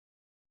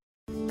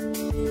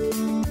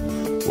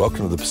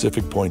Welcome to the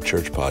Pacific Point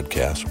Church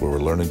podcast, where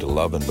we're learning to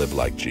love and live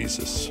like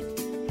Jesus.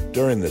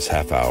 During this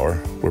half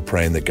hour, we're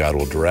praying that God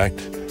will direct,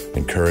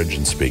 encourage,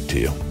 and speak to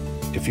you.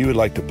 If you would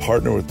like to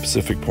partner with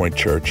Pacific Point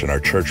Church and our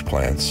church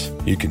plants,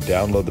 you can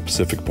download the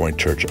Pacific Point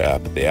Church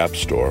app at the App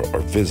Store or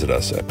visit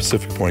us at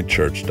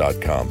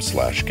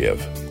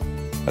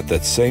pacificpointchurch.com/give. At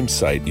that same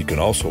site, you can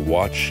also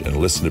watch and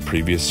listen to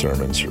previous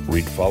sermons,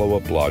 read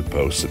follow-up blog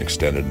posts and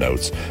extended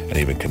notes, and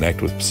even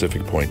connect with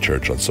Pacific Point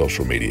Church on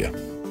social media.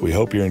 We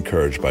hope you're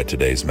encouraged by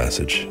today's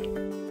message.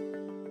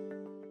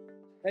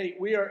 Hey,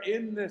 we are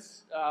in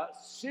this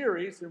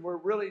series, and we're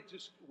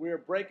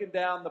breaking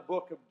down the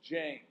book of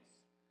James.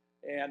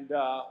 And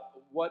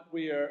we're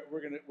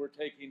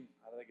taking,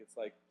 I think it's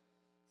like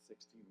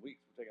 16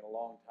 weeks. We're taking a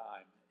long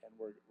time, and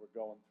we're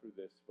going through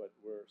this, but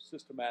we're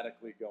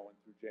systematically going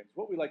through James.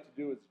 What we like to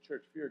do as a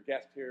church, if you're a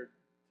guest here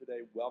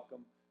today,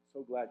 welcome.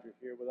 So glad you're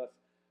here with us.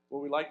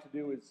 What we like to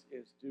do is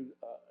do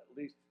at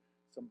least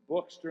some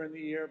books during the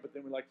year, but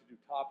then we like to do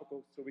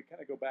topical, so we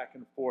kind of go back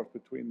and forth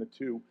between the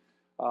two.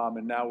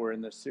 And now we're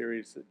in this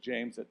series at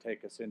James that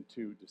take us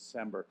into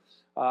December.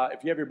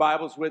 If you have your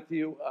Bibles with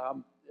you,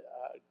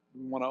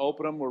 we want to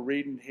open them. We're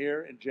reading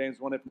here in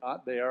James 1. If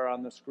not, they are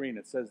on the screen.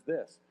 It says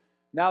this: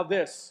 "Now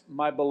this,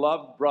 my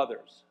beloved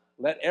brothers,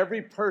 let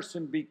every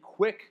person be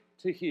quick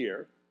to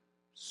hear,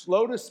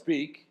 slow to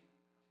speak,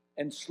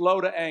 and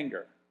slow to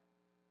anger.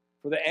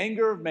 For the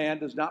anger of man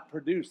does not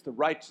produce the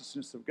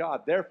righteousness of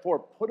God. Therefore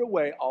put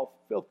away all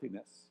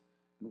filthiness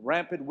and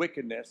rampant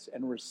wickedness,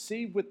 and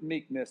receive with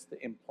meekness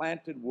the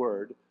implanted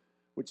word,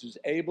 which is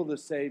able to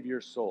save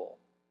your soul.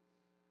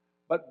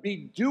 But be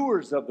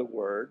doers of the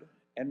word,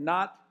 and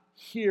not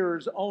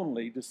hearers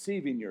only,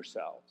 deceiving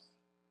yourselves.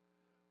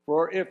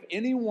 For if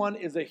anyone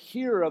is a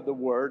hearer of the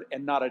word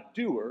and not a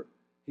doer,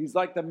 he's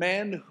like the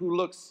man who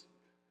looks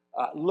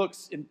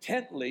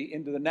intently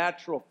into the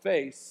natural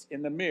face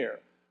in the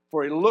mirror.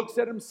 For he looks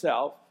at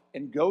himself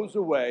and goes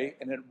away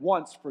and at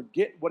once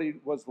forget what he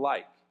was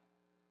like.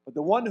 But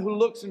the one who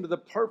looks into the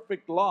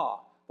perfect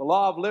law, the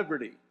law of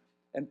liberty,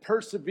 and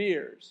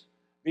perseveres,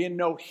 being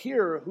no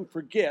hearer who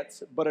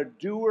forgets, but a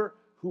doer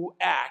who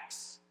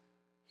acts,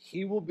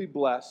 he will be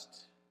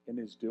blessed in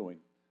his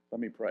doing." Let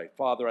me pray.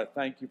 Father, I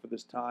thank you for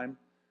this time.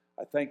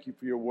 I thank you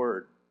for your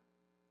word.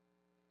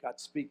 God,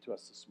 speak to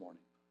us this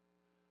morning.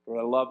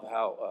 Lord, I love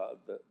how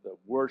the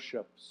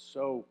worship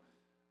so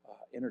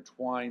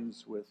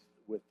intertwines with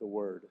the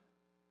word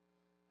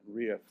and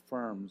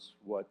reaffirms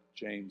what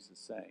James is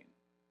saying.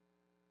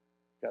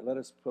 God, let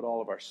us put all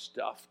of our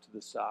stuff to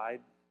the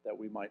side that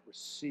we might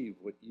receive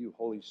what you,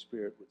 Holy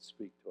Spirit, would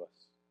speak to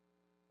us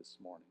this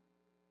morning.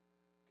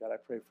 God, I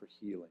pray for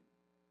healing.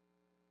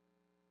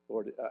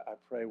 Lord, I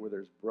pray where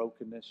there's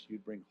brokenness,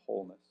 you'd bring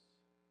wholeness.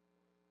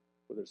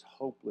 Where there's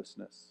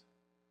hopelessness,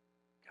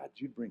 God,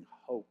 you'd bring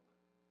hope.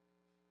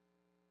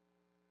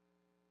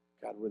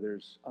 God, where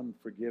there's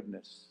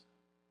unforgiveness,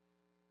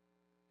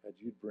 God,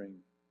 you'd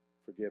bring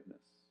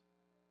forgiveness.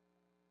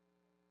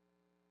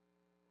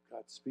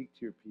 God, speak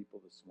to your people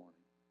this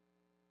morning.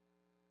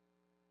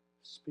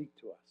 Speak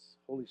to us.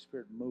 Holy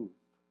Spirit, move.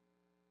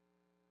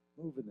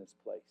 Move in this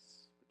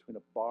place between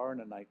a bar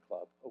and a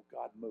nightclub. Oh,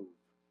 God, move.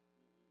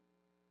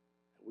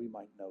 That we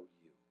might know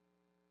you.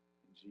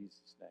 In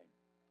Jesus' name,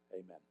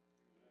 amen.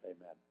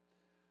 Amen.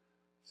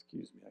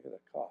 Excuse me, I got a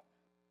cough.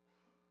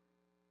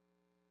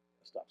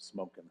 Stop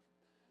smoking.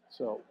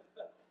 So,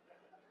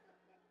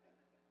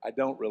 I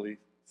don't really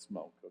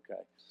smoke,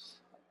 okay?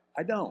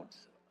 I don't.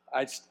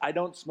 I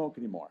don't smoke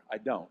anymore. I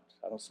don't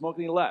smoke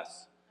any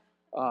less.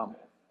 Come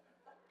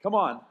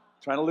on,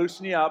 trying to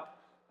loosen you up.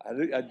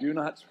 I do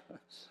not.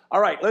 All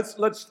right, let's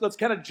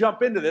kind of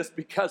jump into this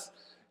because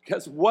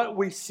what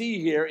we see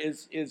here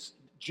is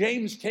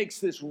James takes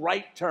this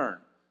right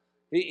turn.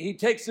 He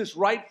takes this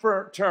right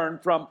turn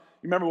from, you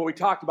remember what we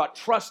talked about,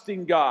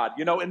 trusting God.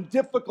 You know, in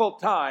difficult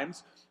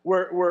times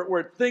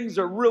where things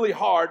are really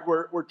hard,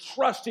 we're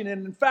trusting,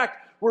 and in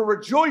fact, we're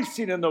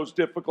rejoicing in those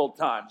difficult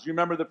times. You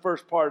remember the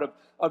first part of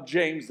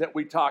James that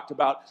we talked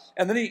about.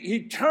 And then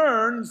he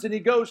turns and he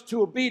goes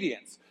to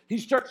obedience. He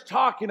starts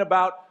talking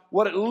about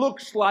what it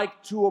looks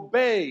like to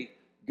obey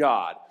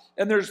God.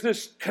 And there's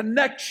this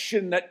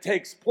connection that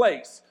takes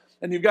place.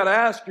 And you've got to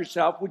ask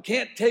yourself, we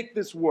can't take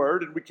this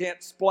word and we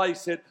can't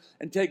splice it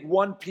and take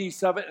one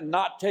piece of it and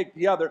not take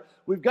the other.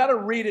 We've got to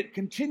read it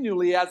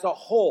continually as a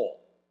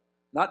whole,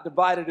 not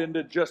divided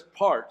into just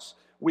parts.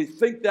 We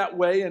think that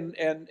way and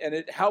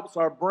it helps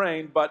our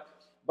brain, but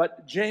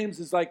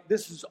James is like,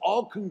 this is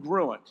all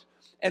congruent.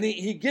 And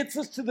he gets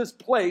us to this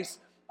place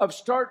of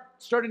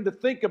starting to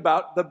think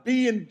about the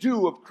be and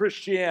do of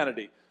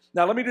Christianity.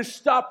 Now, let me just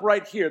stop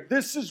right here.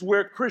 This is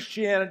where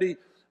Christianity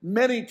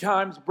many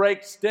times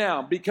breaks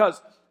down,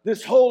 because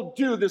this whole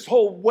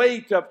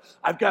weight of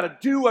I've got to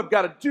do. I've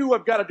got to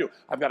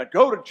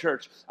go to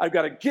church. I've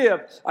got to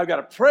give. I've got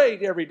to pray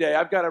every day.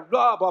 I've got to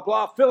blah, blah,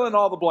 blah, fill in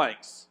all the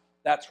blanks.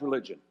 That's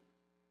religion.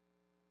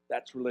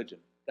 That's religion.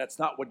 That's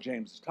not what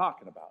James is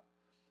talking about.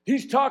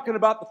 He's talking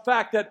about the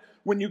fact that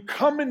when you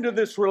come into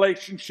this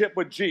relationship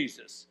with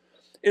Jesus,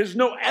 There's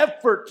no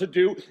effort to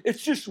do.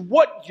 It's just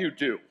what you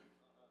do.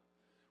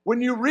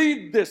 When you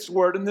read this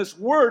word and this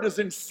word is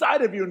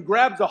inside of you and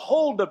grabs a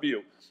hold of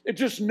you, it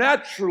just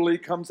naturally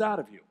comes out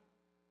of you.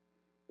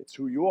 It's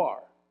who you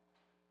are.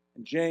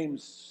 And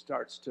James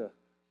starts to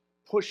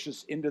push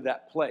us into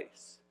that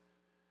place.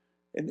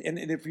 And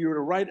if you were to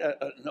write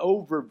an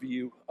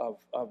overview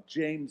of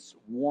James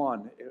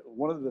 1,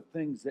 one of the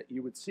things that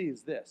you would see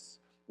is this.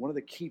 One of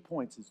the key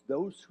points is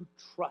those who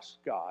trust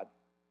God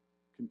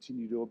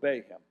continue to obey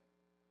him.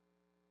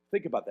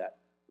 Think about that.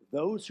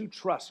 Those who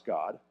trust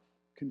God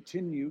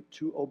continue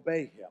to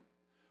obey him.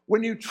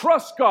 When you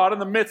trust God in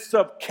the midst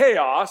of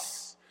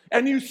chaos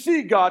and you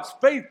see God's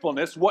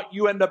faithfulness, what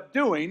you end up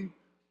doing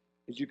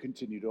is you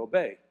continue to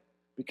obey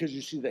because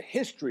you see the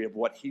history of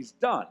what he's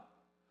done.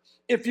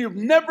 If you've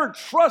never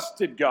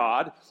trusted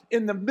God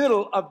in the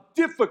middle of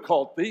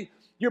difficulty,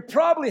 you're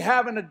probably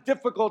having a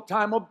difficult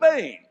time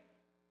obeying.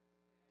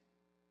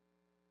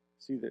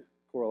 See the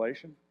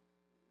correlation?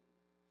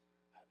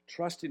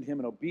 Trusting him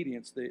and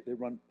obedience, they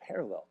run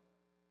parallel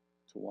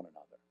to one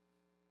another.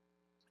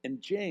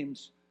 And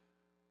James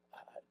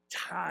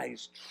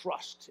ties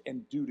trust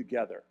and do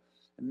together.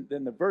 And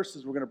then the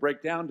verses we're going to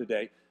break down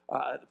today,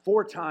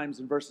 4 times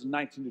in verses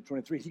 19 to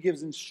 23, he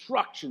gives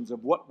instructions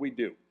of what we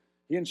do.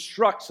 He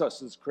instructs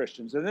us as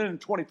Christians. And then in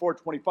 24,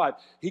 25,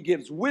 he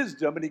gives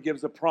wisdom and he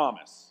gives a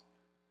promise.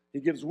 He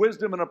gives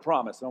wisdom and a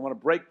promise. And I want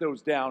to break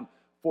those down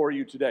for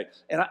you today.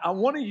 And I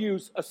want to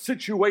use a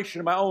situation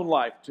in my own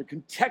life to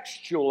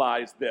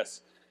contextualize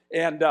this.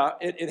 And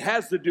it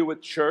has to do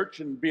with church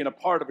and being a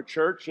part of a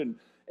church and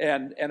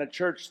a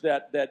church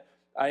that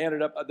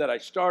I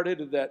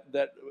started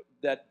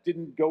that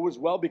didn't go as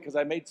well because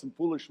I made some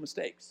foolish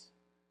mistakes.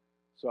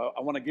 So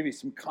I want to give you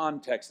some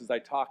context as I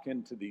talk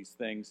into these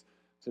things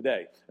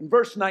today. In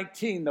verse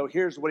 19, though,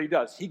 here's what he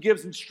does. He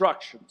gives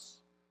instructions.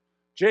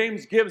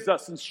 James gives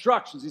us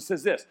instructions. He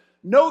says this,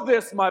 "Know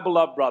this, my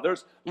beloved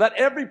brothers, let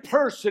every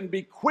person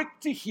be quick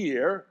to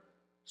hear,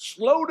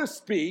 slow to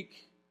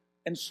speak,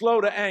 and slow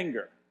to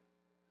anger."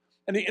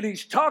 And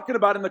he's talking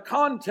about in the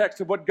context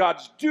of what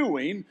God's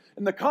doing,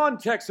 in the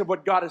context of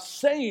what God is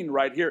saying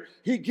right here.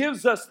 He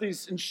gives us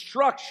these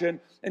instruction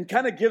and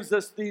kind of gives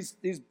us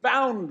these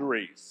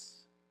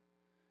boundaries.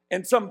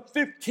 And some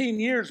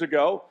 15 years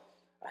ago,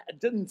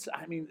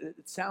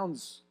 it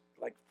sounds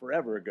like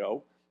forever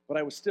ago, but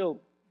I was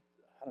still,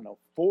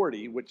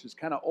 40, which is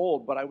kind of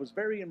old, but I was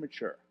very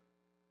immature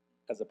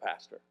as a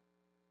pastor.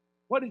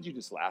 Why did you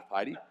just laugh,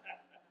 Heidi?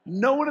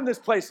 No one in this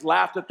place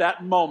laughed at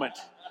that moment.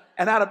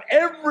 And out of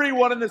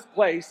everyone in this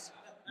place,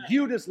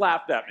 you just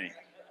laughed at me.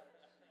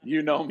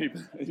 You know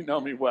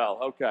me well.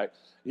 Okay.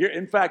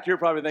 In fact, you're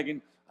probably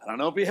thinking, I don't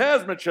know if he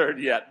has matured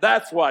yet.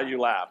 That's why you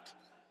laughed.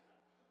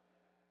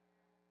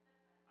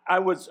 I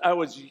was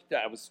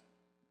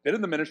been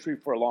in the ministry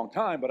for a long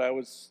time, but I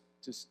was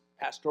just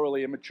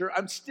pastorally immature.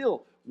 I'm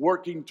still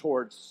working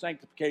towards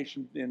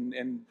sanctification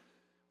in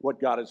what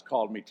God has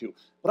called me to.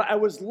 But I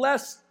was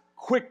less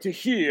quick to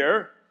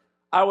hear.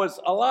 I was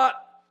a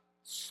lot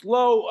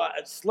slow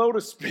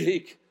to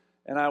speak,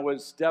 and I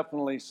was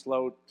definitely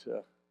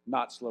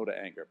not slow to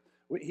anger.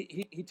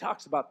 He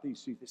talks about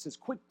these things. He says,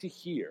 quick to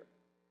hear.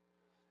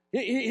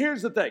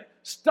 Here's the thing.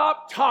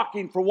 Stop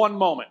talking for one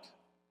moment.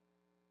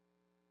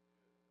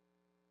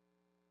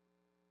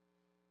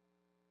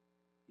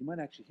 You might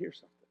actually hear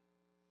something.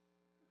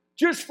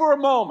 Just for a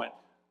moment.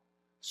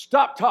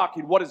 Stop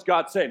talking. What is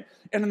God saying?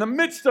 And in the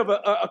midst of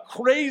a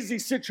crazy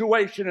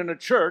situation in a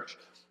church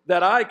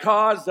that I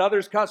caused,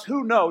 others caused,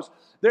 who knows,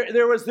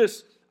 there was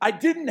this, I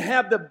didn't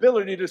have the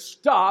ability to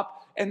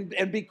stop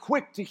and be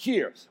quick to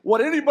hear. What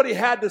anybody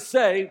had to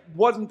say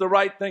wasn't the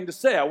right thing to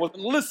say. I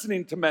wasn't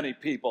listening to many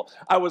people.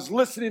 I was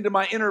listening to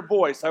my inner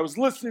voice. I was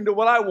listening to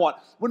what I want.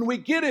 When we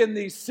get in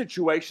these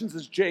situations,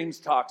 as James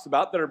talks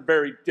about, that are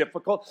very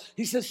difficult,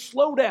 he says,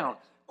 slow down.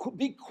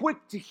 Be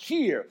quick to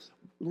hear.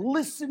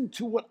 Listen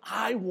to what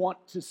I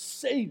want to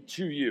say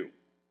to you.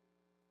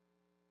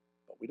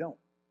 But we don't.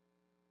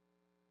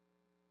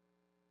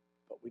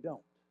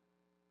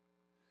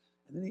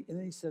 And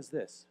then he says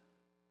this.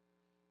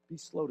 Be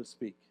slow to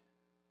speak.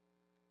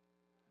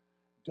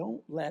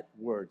 Don't let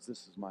words,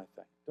 this is my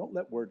thing, don't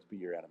let words be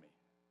your enemy.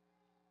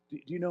 Do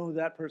you know who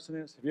that person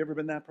is? Have you ever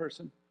been that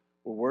person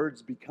where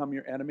words become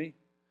your enemy?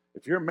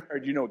 If you're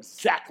married, you know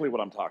exactly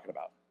what I'm talking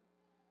about.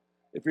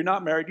 If you're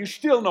not married, you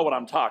still know what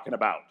I'm talking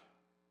about.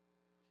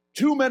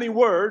 Too many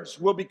words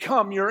will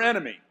become your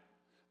enemy.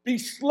 Be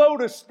slow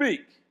to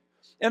speak.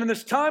 And in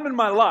this time in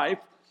my life,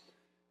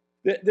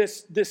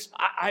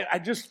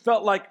 I just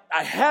felt like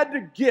I had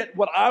to get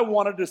what I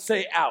wanted to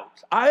say out.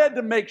 I had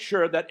to make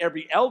sure that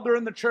every elder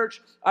in the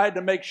church, I had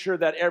to make sure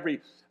that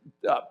every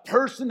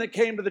person that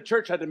came to the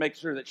church, I had to make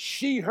sure that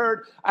she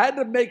heard. I had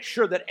to make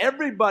sure that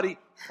everybody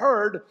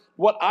heard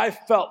what I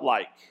felt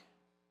like.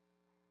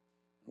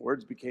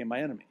 Words became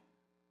my enemy.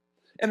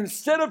 And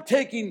instead of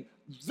taking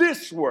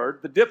this word,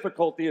 the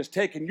difficulty is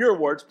taking your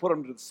words, put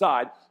them to the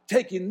side,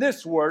 taking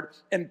this word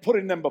and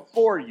putting them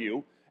before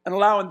you, and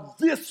allowing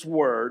this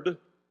word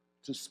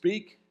to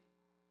speak,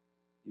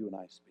 you and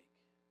I speak.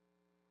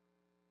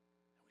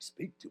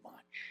 speak too much.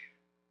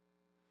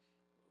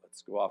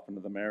 Let's go off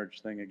into the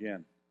marriage thing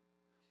again.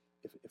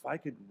 If I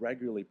could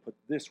regularly put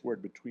this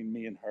word between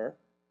me and her,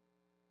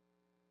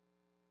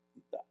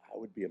 I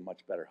would be a much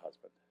better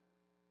husband.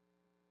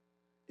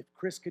 If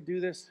Chris could do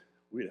this,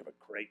 we'd have a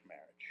great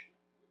marriage.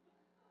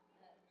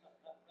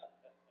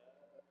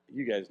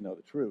 You guys know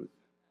the truth.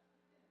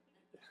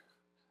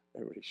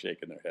 Everybody's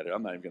shaking their head.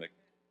 I'm not even going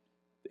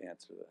to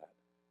answer that.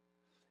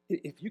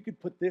 If you could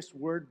put this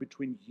word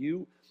between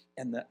you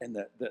and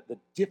the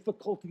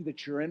difficulty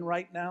that you're in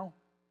right now,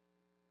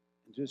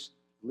 and just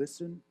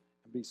listen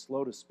and be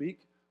slow to speak,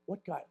 what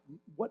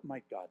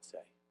might God say?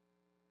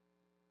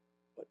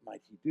 What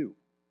might he do?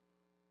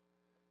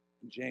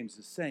 And James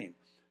is saying,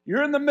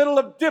 you're in the middle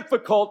of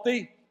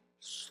difficulty,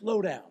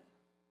 slow down.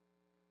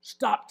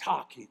 Stop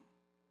talking.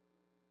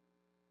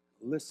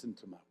 Listen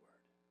to my word.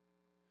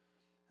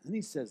 And then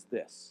he says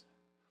this.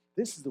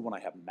 This is the one I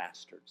have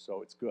mastered,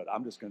 so it's good.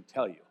 I'm just going to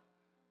tell you.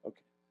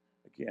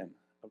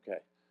 Okay.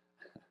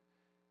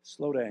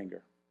 Slow to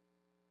anger.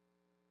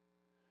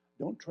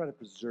 Don't try to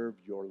preserve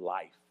your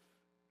life.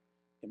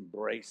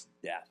 Embrace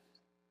death.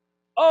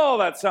 Oh,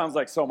 that sounds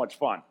like so much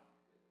fun.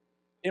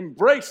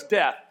 Embrace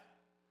death.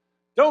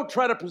 Don't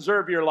try to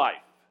preserve your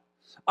life.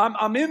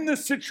 I'm in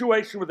this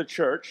situation with the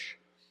church,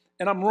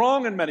 and I'm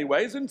wrong in many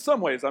ways. In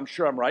some ways, I'm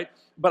sure I'm right.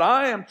 But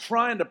I am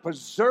trying to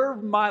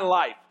preserve my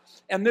life.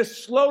 And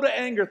this slow to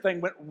anger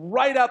thing went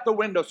right out the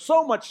window,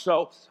 so much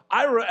so,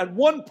 at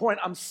one point,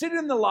 I'm sitting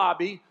in the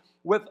lobby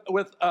with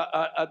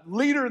a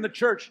leader in the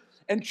church,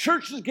 and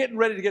church is getting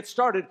ready to get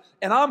started,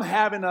 and I'm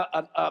having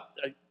a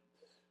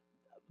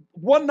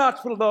one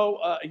notch below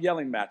a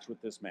yelling match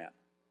with this man.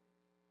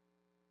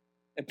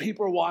 And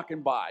people are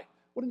walking by.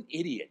 What an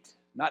idiot.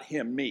 Not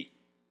him, me.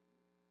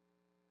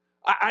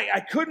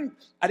 I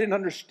didn't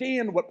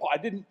understand I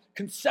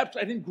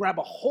didn't grab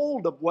a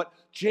hold of what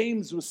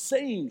James was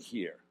saying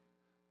here.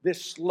 This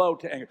slow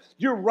to anger.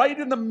 You're right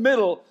in the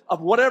middle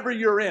of whatever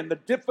you're in, the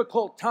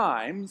difficult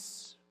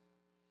times.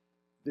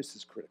 This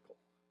is critical.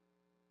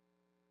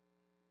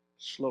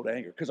 Slow to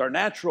anger. Because our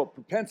natural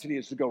propensity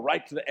is to go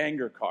right to the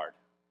anger card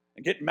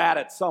and get mad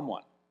at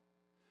someone.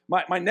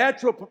 My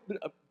natural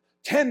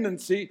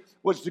tendency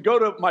was to go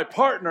to my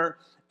partner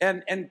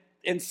and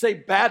say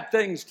bad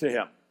things to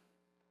him.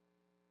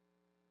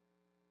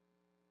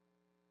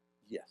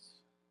 Yes,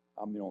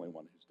 I'm the only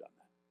one who's done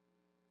that.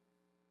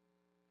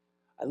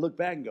 I look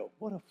back and go,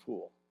 what a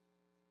fool.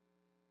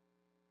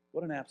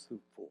 What an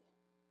absolute fool.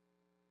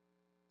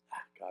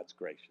 God's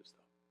gracious,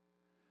 though.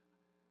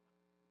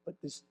 But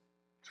this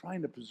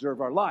trying to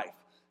preserve our life,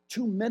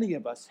 too many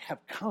of us have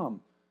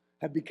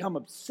become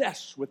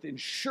obsessed with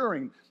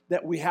ensuring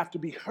that we have to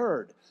be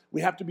heard.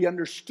 We have to be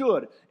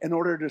understood in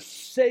order to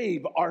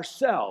save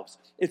ourselves.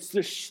 It's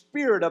the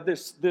spirit of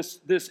this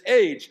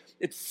age.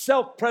 It's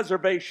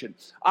self-preservation.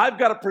 I've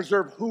got to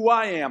preserve who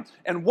I am.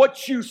 And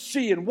what you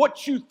see and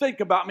what you think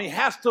about me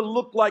has to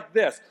look like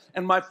this.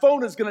 And my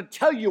phone is going to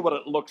tell you what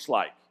it looks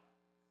like.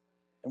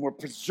 And we're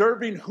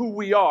preserving who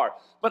we are.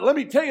 But let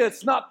me tell you,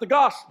 it's not the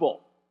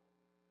gospel.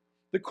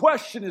 The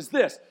question is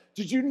this.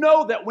 Did you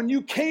know that when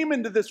you came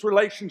into this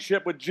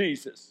relationship with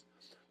Jesus,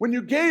 when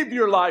you gave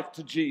your life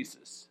to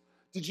Jesus,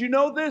 did you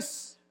know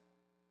this?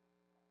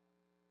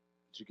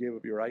 Did you give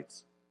up your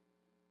rights?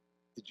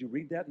 Did you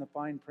read that in the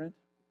fine print?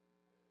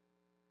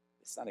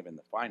 It's not even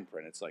the fine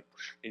print. It's like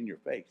in your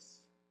face.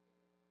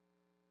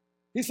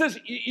 He says,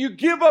 you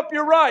give up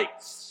your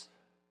rights.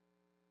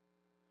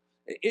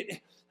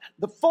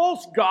 The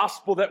false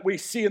gospel that we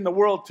see in the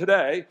world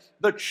today,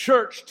 the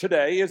church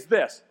today, is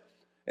this.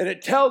 And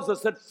it tells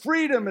us that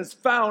freedom is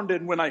found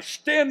in when I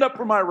stand up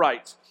for my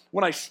rights,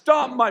 when I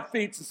stomp my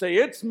feet and say,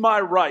 it's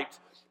my right.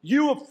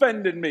 You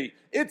offended me.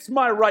 It's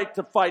my right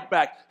to fight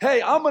back.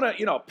 Hey, I'm going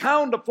to,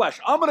 pound of flesh.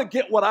 I'm going to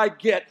get what I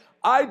get.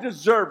 I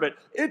deserve it.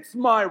 It's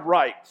my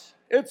right.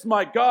 It's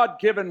my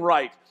God-given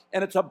right.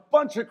 And it's a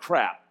bunch of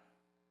crap.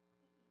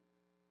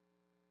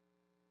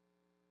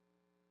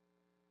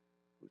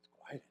 It's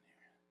quiet in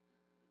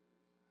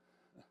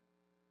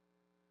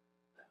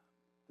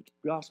here.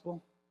 The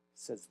gospel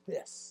says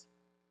this.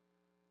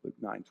 Luke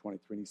 9:23.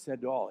 And he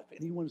said to all, if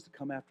anyone is to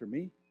come after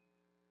me,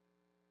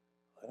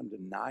 let him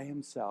deny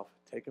himself,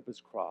 take up his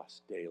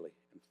cross daily,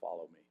 and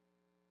follow me.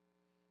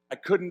 I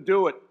couldn't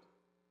do it.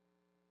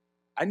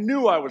 I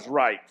knew I was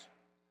right.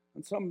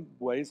 In some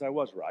ways, I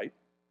was right.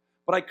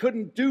 But I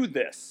couldn't do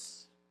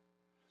this.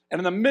 And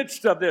in the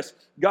midst of this,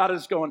 God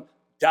is going,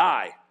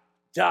 die,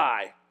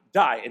 die,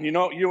 die. And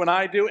you and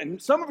I do,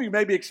 and some of you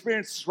may be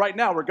experiencing this right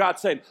now where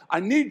God's saying, I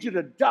need you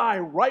to die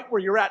right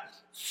where you're at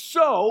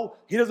so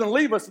he doesn't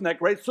leave us in that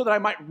grave, so that I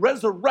might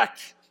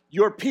resurrect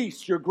your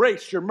peace, your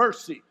grace, your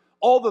mercy,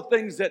 all the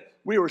things that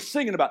we were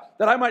singing about,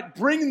 that I might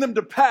bring them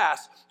to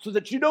pass so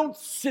that you don't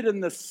sit in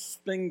this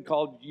thing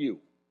called you.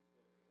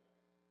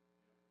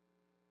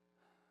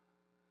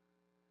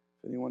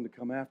 Anyone to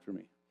come after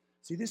me.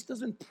 See, this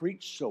doesn't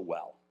preach so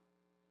well.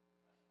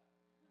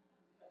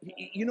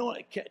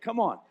 Come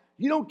on.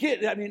 You don't get,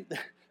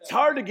 it's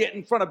hard to get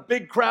in front of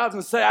big crowds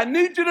and say, I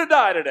need you to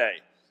die today.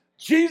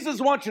 Jesus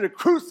wants you to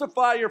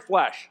crucify your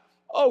flesh.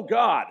 Oh,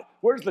 God,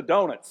 where's the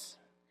donuts?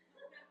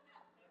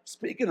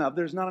 Speaking of,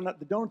 there's not enough.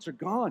 The donuts are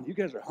gone. You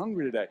guys are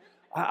hungry today.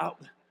 I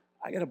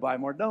got to buy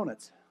more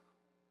donuts.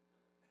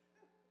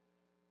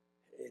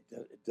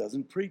 It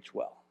doesn't preach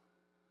well.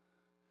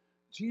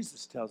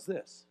 Jesus tells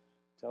us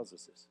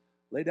this.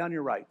 Lay down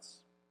your rights,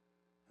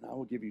 and I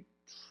will give you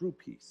true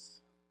peace,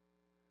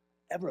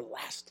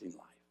 everlasting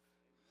life.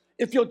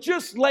 If you'll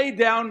just lay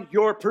down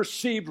your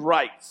perceived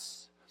rights.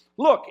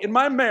 Look, in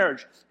my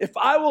marriage, if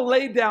I will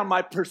lay down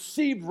my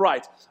perceived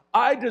rights,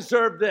 I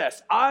deserve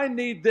this, I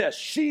need this,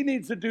 she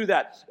needs to do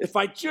that. If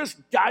I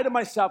just die to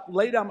myself,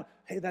 lay down,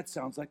 hey, that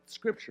sounds like the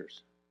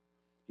scriptures.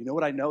 You know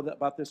what I know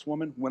about this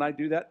woman when I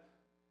do that?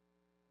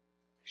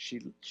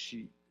 She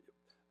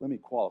let me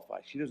qualify.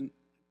 She doesn't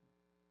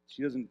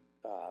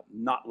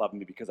not love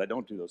me because I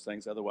don't do those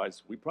things.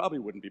 Otherwise, we probably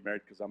wouldn't be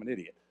married because I'm an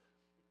idiot.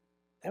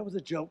 That was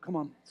a joke. Come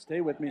on,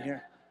 stay with me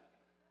here.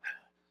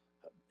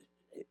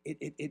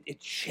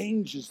 It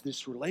changes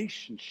this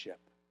relationship.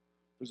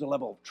 There's a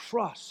level of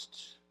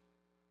trust.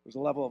 There's a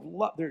level of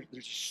love.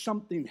 There's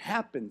something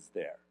happens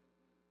there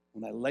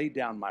when I lay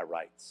down my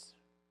rights.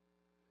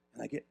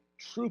 And I get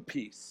true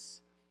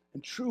peace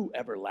and true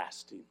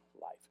everlasting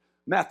life.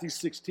 Matthew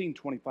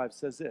 16:25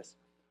 says this,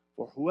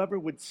 for whoever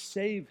would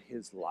save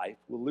his life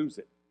will lose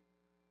it.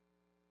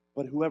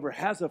 But whoever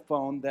has a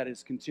phone that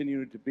is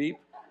continuing to beep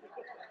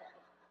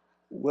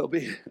will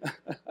be...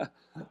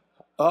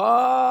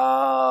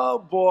 Oh,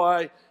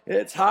 boy,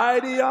 it's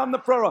Heidi on the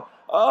front row.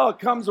 Oh, it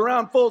comes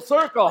around full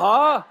circle,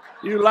 huh?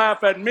 You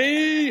laugh at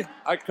me,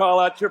 I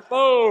call out your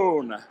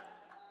phone.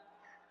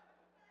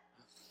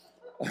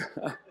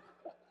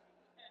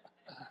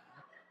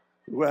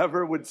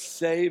 Whoever would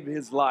save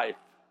his life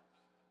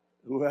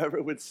will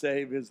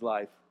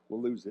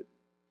lose it.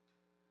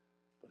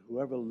 But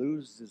whoever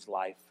loses his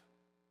life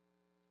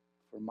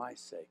for my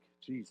sake,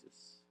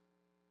 Jesus,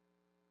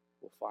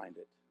 will find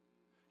it.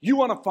 You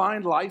want to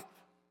find life?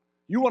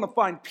 You want to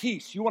find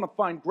peace? You want to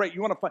find great?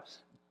 You want to find...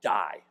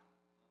 Die.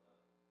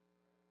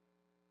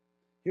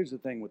 Here's the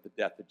thing with the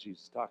death that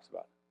Jesus talks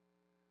about.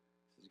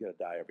 He's got to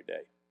die every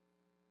day.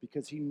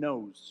 Because he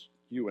knows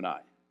you and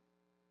I.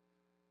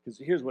 Because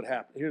here's what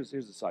happened. Here's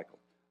the cycle.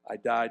 I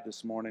died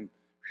this morning.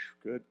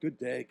 Good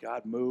day.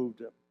 God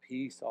moved.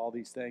 Peace, all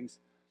these things.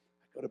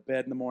 I go to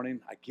bed in the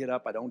morning. I get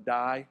up. I don't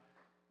die.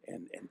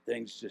 And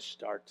things just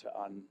start to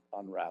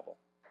unravel.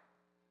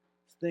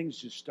 Things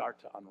just start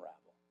to unravel.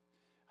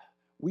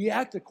 We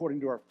act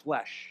according to our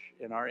flesh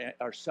and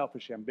our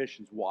selfish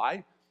ambitions.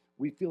 Why?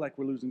 We feel like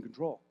we're losing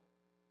control.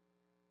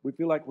 We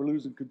feel like we're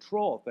losing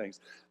control of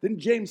things. Then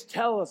James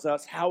tells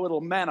us how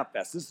it'll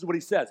manifest. This is what he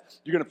says.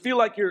 You're going to feel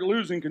like you're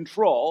losing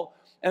control,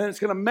 and then it's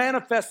going to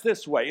manifest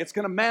this way. It's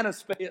going to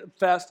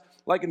manifest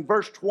like in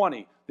verse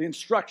 20, the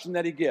instruction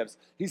that he gives.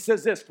 He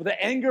says this, for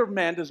the anger of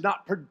man does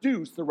not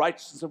produce the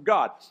righteousness of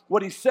God.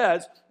 What he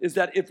says is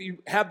that if you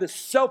have this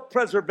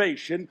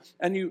self-preservation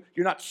and you're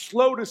not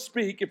slow to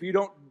speak, if you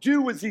don't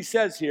do as he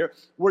says here,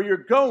 where you're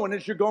going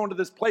is you're going to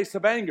this place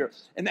of anger.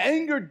 And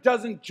anger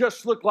doesn't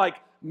just look like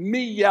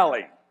me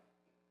yelling.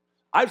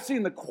 I've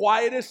seen the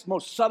quietest,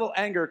 most subtle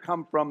anger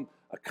come from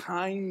a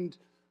kind,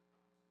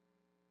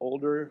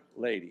 older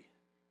lady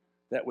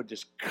that would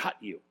just cut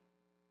you.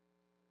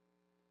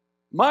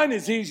 Mine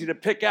is easy to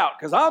pick out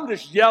because I'm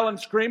just yelling,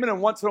 screaming,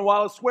 and once in a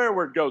while a swear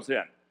word goes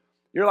in.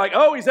 You're like,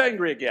 oh, he's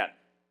angry again.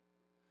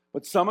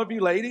 But some of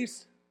you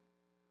ladies,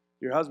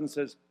 your husband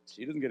says,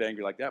 she doesn't get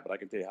angry like that, but I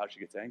can tell you how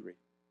she gets angry.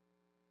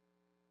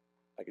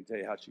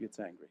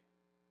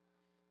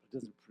 It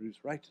doesn't produce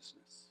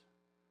righteousness,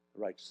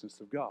 the righteousness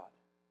of God.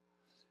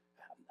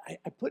 I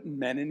put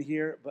men in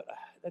here, but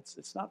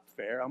it's not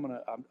fair. I'm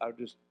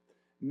just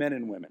men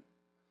and women.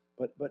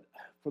 But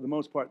for the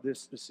most part,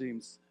 this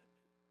seems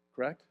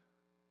correct.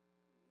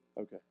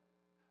 Okay.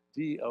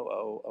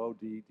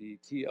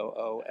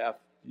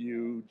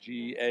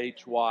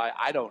 DOOODDTOOFUGHY.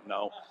 I don't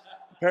know.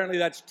 Apparently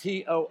that's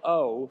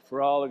TOO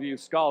for all of you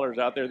scholars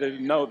out there that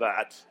didn't know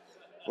that.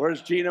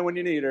 Where's Gina when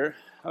you need her?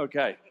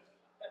 Okay.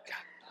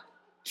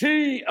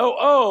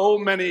 TOO,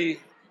 many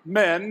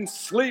men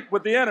sleep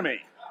with the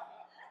enemy.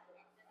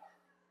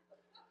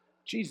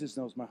 Jesus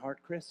knows my heart,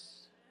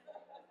 Chris.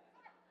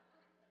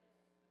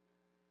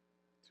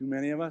 Too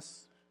many of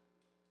us,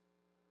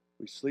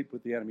 we sleep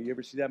with the enemy. You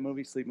ever see that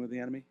movie, Sleeping with the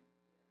Enemy?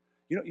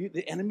 You know,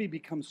 the enemy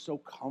becomes so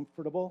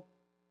comfortable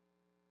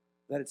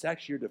that it's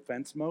actually your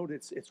defense mode.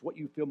 It's what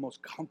you feel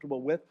most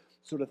comfortable with.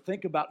 So to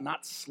think about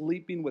not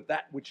sleeping with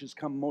that which has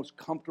come most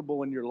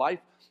comfortable in your life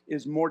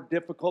is more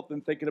difficult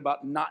than thinking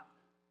about not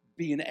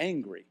being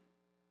angry.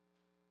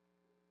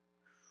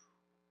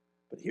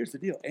 But here's the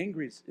deal.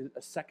 Anger is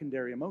a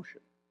secondary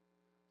emotion.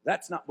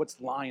 That's not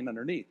what's lying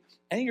underneath.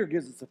 Anger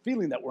gives us a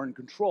feeling that we're in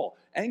control.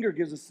 Anger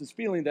gives us this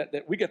feeling that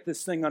we get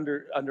this thing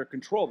under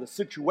control, the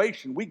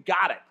situation. We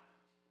got it.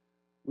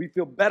 We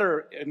feel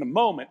better in the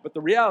moment. But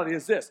the reality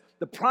is this.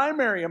 The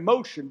primary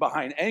emotion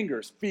behind anger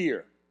is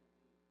fear.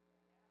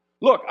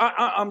 Look,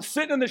 I'm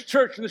sitting in this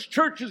church, and this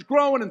church is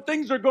growing, and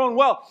things are going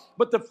well.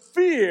 But the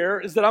fear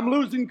is that I'm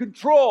losing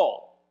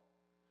control.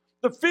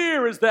 The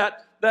fear is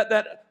that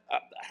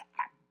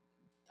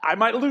I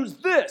might lose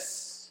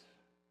this.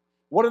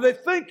 What are they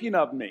thinking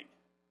of me?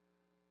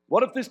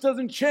 What if this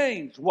doesn't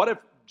change? What if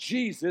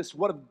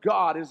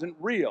God isn't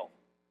real?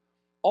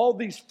 All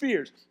these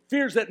fears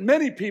that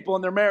many people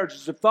in their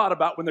marriages have thought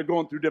about when they're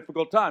going through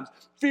difficult times.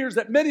 Fears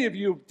that many of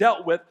you have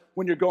dealt with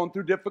when you're going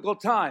through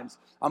difficult times.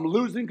 I'm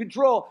losing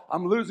control.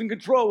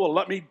 Well,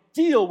 let me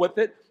deal with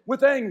it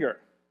with anger.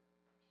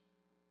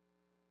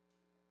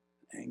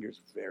 Anger is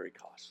very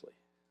costly.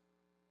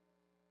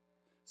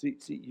 See,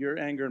 your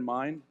anger and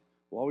mine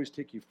will always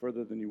take you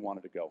further than you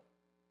wanted to go.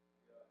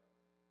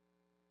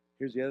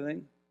 Here's the other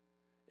thing.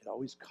 It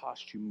always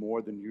costs you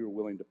more than you're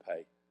willing to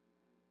pay.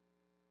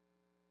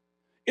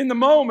 In the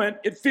moment,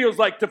 it feels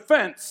like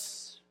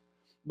defense.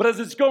 But as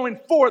it's going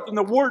forth and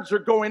the words are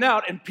going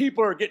out and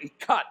people are getting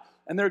cut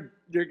and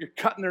you're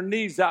cutting their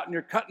knees out and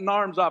you're cutting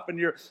arms off and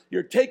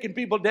you're taking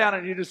people down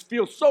and you just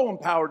feel so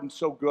empowered and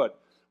so good.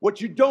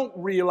 What you don't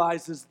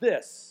realize is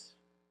this.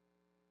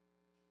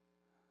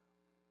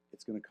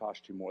 It's going to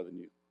cost you more than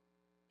you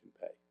can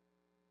pay.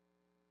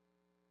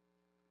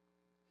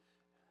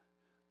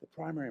 The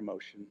primary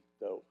emotion,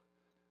 though,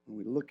 when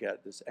we look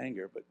at this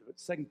anger, but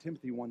 2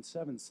 Timothy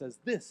 1:7 says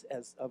this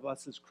as of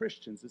us as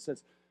Christians. It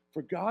says,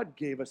 for God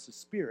gave us a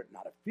spirit,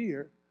 not of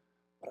fear,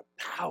 but of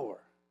power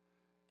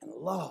and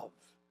love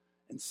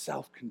and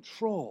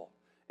self-control.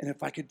 And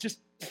if I could just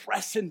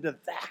press into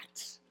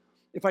that,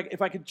 if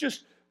I could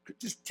just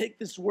take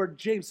this word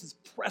James says,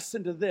 press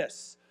into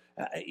this.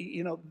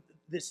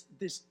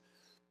 This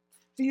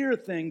fear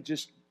thing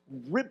just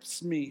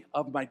rips me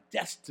of my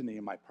destiny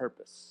and my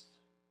purpose.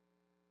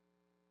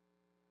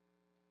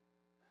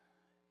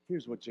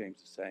 Here's what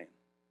James is saying.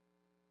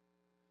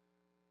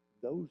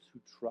 Those who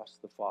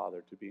trust the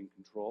Father to be in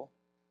control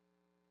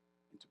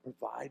and to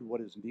provide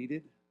what is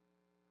needed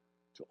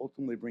to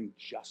ultimately bring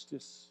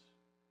justice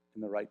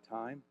in the right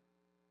time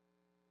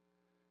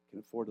can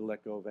afford to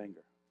let go of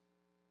anger.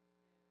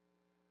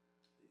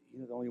 You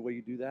know the only way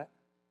you do that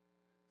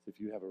is if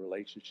you have a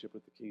relationship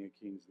with the King of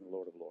Kings and the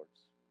Lord of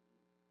Lords.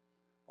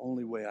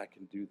 Only way I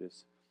can do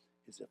this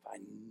is if I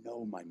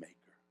know my Maker.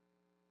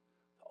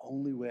 The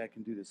only way I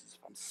can do this is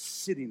if I'm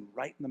sitting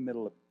right in the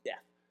middle of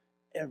death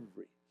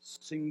every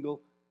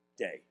single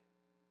day.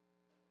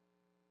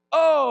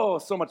 Oh,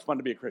 so much fun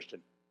to be a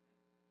Christian.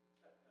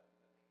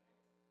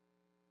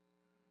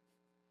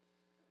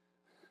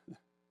 There's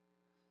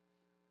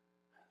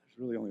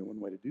really only one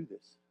way to do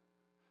this.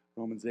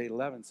 Romans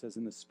 8:11 says,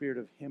 in the spirit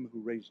of him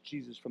who raised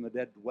Jesus from the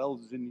dead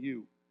dwells in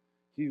you.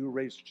 He who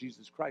raised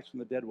Jesus Christ from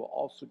the dead will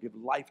also give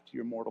life to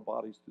your mortal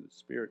bodies through the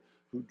Spirit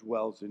who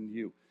dwells in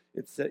you.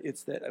 It's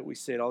that we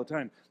say it all the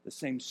time. The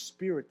same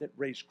Spirit that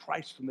raised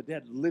Christ from the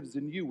dead lives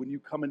in you when you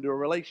come into a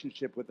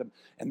relationship with him.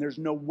 And there's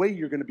no way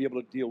you're going to be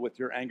able to deal with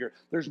your anger.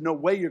 There's no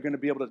way you're going to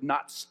be able to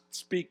not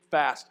speak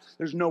fast.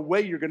 There's no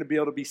way you're going to be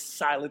able to be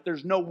silent.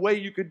 There's no way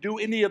you could do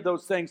any of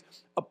those things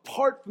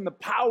apart from the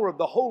power of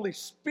the Holy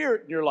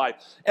Spirit in your life.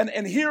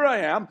 And here I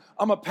am.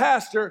 I'm a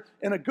pastor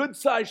in a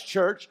good-sized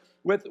church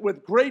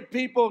with great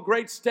people,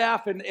 great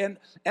staff, and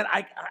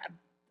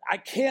I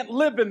can't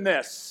live in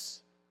this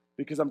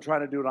because I'm trying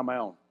to do it on my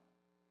own.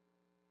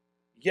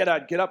 Yet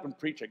I'd get up and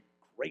preach a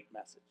great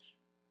message.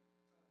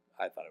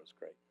 I thought it was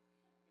great.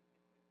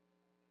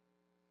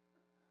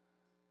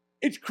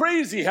 It's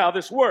crazy how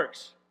this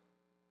works.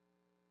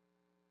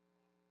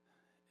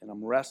 And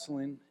I'm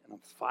wrestling, and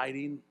I'm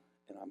fighting,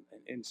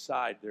 and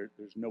inside there's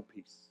no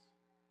peace.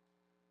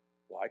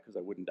 Why? Because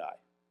I wouldn't die.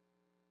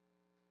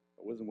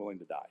 I wasn't willing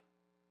to die.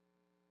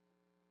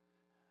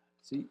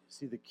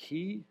 See, the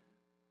key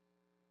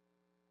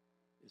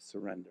is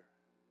surrender.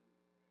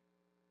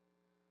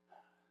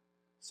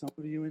 Some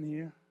of you in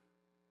here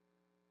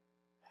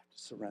have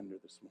to surrender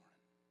this morning.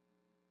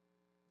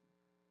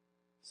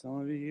 Some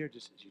of you here,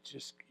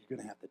 you're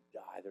going to have to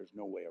die. There's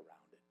no way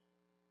around it.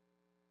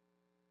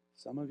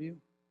 Some of you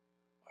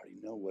already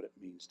know what it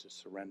means to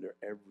surrender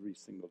every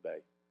single day.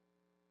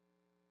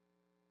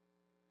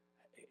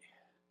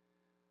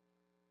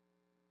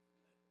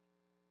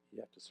 You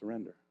have to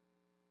surrender.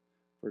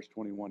 Verse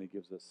 21, he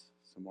gives us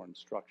some more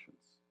instructions.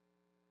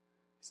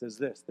 He says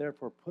this,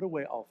 therefore put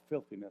away all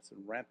filthiness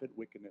and rampant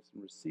wickedness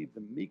and receive the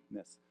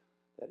meekness,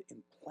 that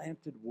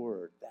implanted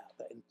word,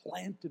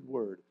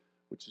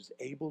 which is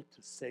able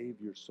to save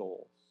your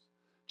souls.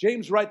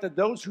 James writes that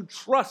those who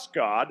trust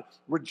God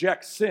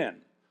reject sin.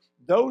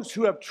 Those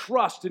who have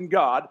trust in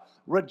God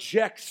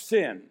reject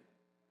sin.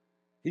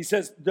 He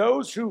says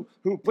those who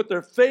put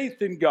their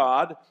faith in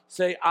God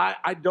say,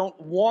 I don't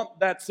want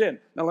that sin.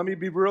 Now let me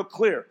be real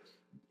clear.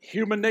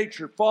 Human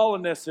nature,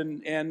 fallenness,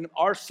 and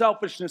our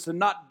selfishness and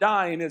not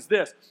dying is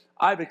this.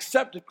 I've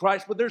accepted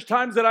Christ, but there's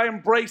times that I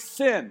embrace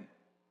sin.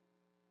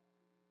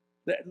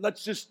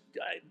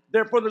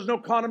 Therefore, there's no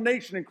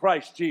condemnation in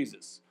Christ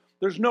Jesus.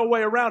 There's no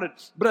way around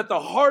it. But at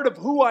the heart of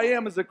who I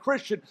am as a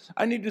Christian,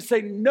 I need to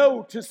say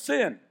no to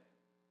sin.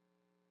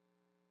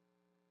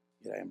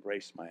 Yet I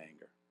embrace my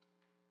anger.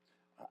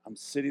 I'm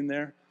sitting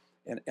there,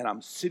 and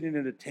I'm sitting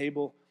at a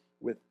table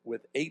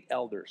with 8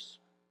 elders.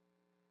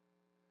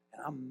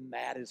 and I'm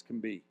mad as can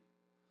be.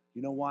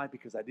 You know why?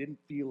 Because I didn't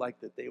feel like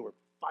that they were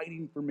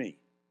fighting for me.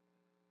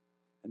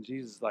 And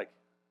Jesus is like,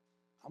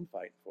 I'm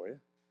fighting for you.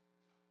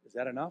 Is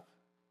that enough?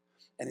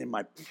 And in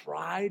my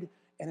pride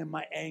and in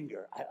my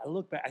anger, I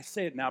look back. I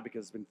say it now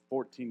because it's been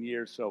 14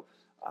 years, so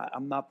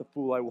I'm not the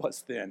fool I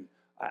was then.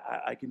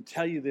 I can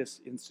tell you this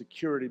in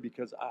security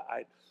because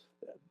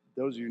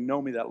those of you who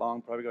know me that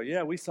long probably go,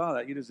 yeah, we saw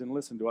that. You just didn't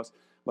listen to us.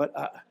 But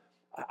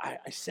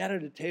I sat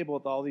at a table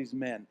with all these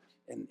men,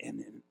 and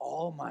in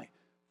all my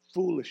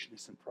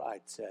foolishness and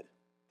pride said,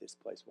 this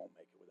place won't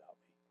make it without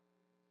me.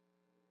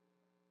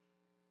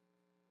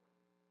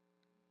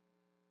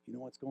 You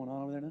know what's going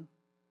on over there now?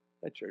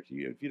 That church,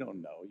 if you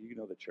don't know, you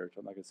know the church.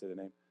 I'm not going to say the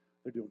name.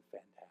 They're doing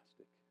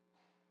fantastic.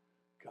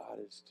 God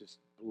has just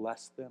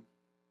blessed them.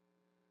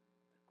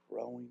 They're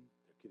growing.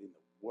 They're getting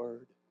the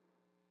word.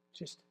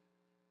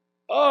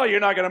 Oh, you're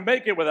not going to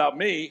make it without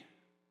me.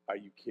 Are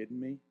you kidding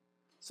me?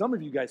 Some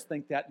of you guys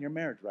think that in your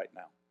marriage right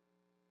now.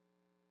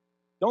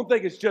 Don't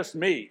think it's just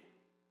me.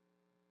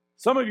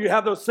 Some of you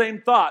have those same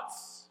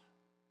thoughts.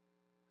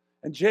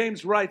 And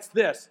James writes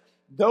this: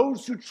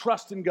 those who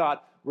trust in God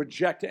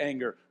reject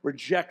anger,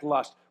 reject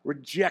lust,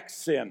 reject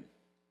sin.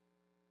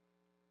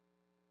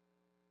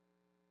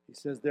 He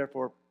says,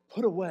 therefore,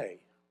 put away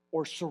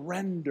or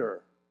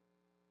surrender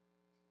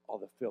all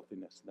the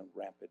filthiness and the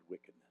rampant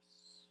wickedness.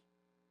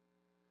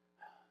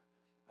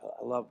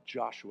 I love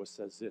Joshua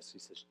says this. He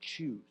says,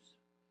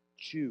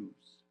 choose.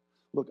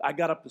 Look, I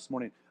got up this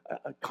morning,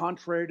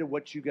 contrary to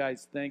what you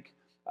guys think,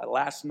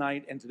 last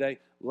night and today.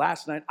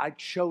 Last night, I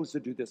chose to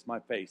do this my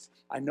face.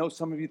 I know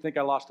some of you think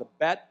I lost a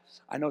bet.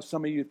 I know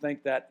some of you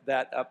think that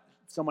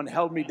someone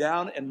held me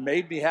down and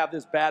made me have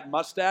this bad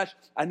mustache.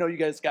 I know you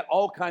guys got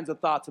all kinds of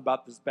thoughts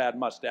about this bad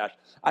mustache.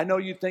 I know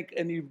you think,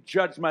 and you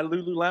judge my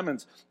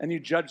Lululemons, and you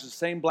judge the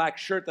same black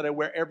shirt that I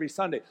wear every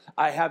Sunday.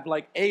 I have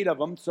like 8 of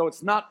them, so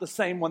it's not the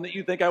same one that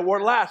you think I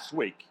wore last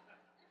week.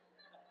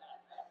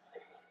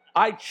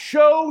 I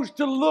chose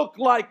to look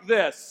like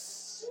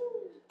this.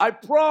 I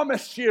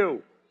promise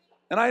you.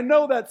 And I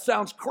know that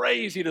sounds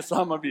crazy to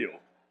some of you.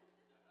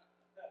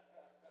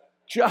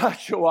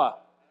 Joshua,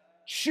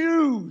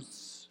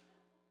 choose.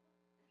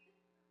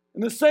 In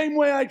the same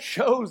way I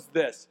chose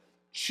this,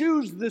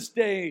 choose this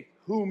day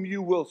whom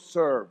you will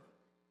serve.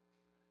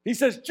 He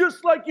says,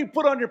 just like you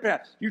put on your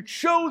pants, you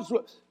choose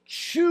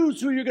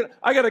who you're going to.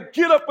 I got to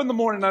get up in the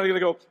morning and I got to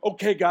go,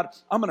 okay, God,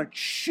 I'm going to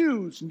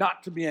choose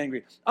not to be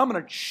angry. I'm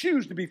going to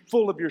choose to be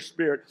full of your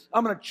spirit.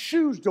 I'm going to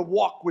choose to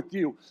walk with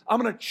you.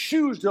 I'm going to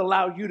choose to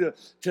allow you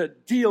to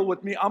deal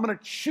with me. I'm going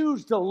to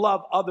choose to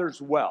love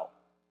others well.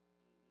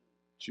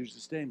 Choose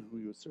this day who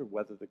you will serve,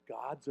 whether the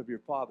gods of your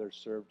fathers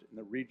served in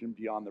the region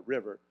beyond the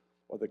river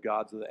or the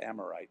gods of the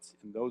Amorites.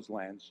 In those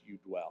lands you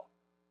dwell.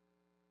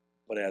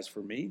 But as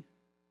for me,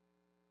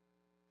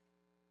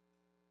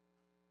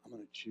 I'm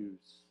going to choose.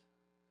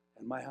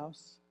 In my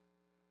house,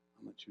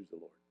 I'm going to choose the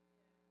Lord.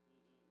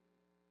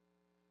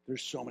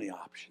 There's so many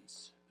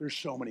options. There's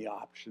so many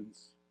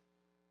options.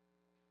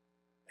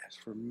 As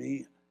for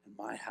me and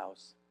my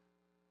house,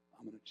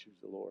 I'm going to choose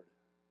the Lord.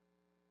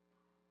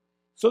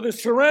 So the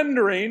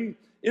surrendering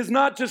is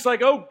not just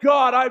like, oh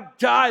God, I've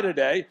died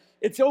today.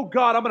 It's, oh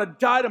God, I'm going to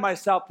die to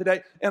myself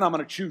today, and I'm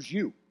going to choose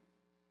you.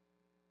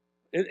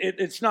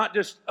 It's not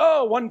just,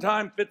 oh, one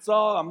time fits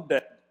all, I'm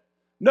dead.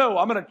 No,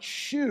 I'm going to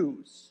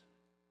choose.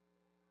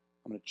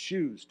 I'm going to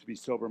choose to be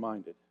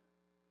sober-minded.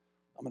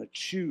 I'm going to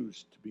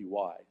choose to be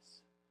wise.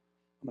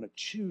 I'm going to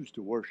choose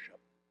to worship.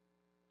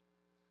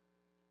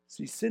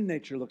 See, sin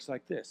nature looks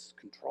like this: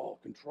 control,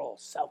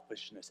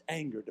 selfishness,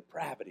 anger,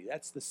 depravity.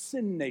 That's the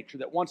sin nature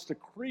that wants to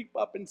creep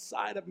up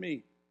inside of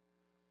me.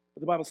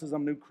 But the Bible says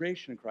I'm a new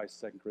creation in Christ,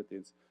 2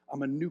 Corinthians.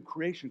 I'm a new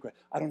creation in Christ.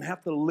 I don't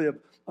have to live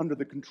under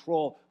the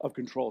control,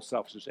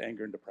 selfishness,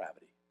 anger, and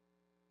depravity.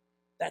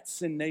 That's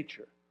sin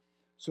nature.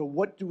 So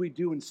what do we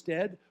do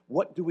instead?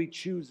 What do we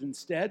choose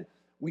instead?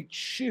 We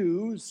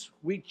choose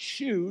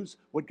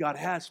what God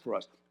has for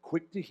us.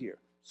 Quick to hear,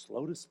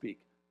 slow to speak,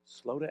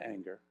 slow to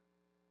anger,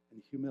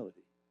 and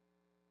humility.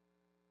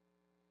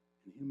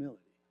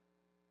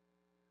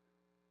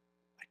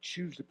 I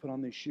choose to put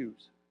on these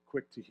shoes,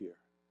 quick to hear.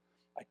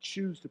 I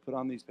choose to put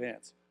on these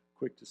pants,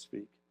 quick to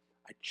speak.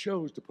 I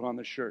chose to put on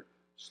this shirt,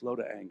 slow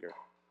to anger.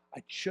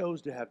 I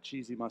chose to have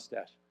cheesy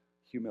mustache,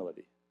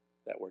 humility.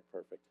 That worked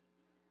perfect.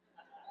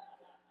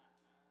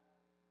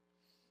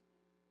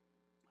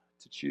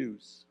 To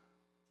choose.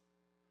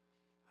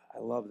 I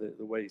love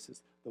the way he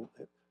says,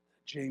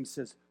 James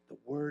says, the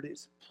word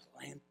is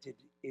planted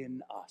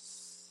in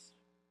us.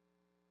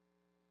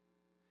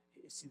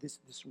 You see,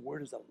 this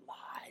word is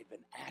alive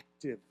and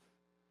active.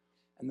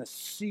 And the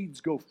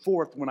seeds go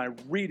forth when I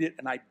read it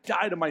and I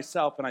die to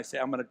myself and I say,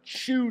 I'm going to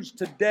choose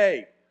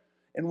today.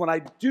 And when I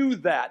do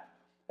that,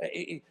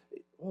 am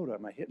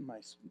I hitting my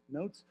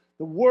notes?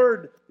 The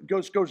word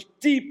goes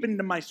deep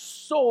into my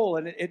soul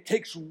and it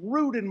takes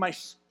root in my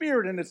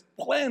spirit and it's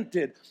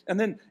planted. And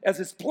then as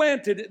it's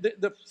planted,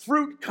 the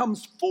fruit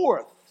comes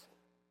forth.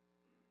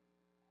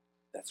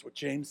 That's what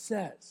James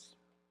says.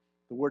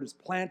 The word is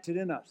planted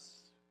in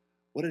us.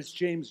 What is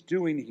James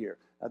doing here?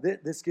 Now,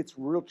 this gets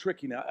real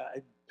tricky. Now,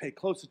 I pay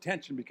close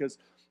attention because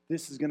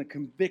this is going to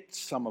convict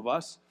some of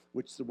us,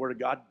 which the Word of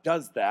God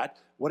does that.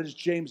 What is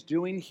James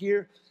doing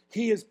here?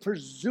 He is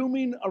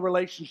presuming a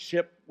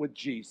relationship with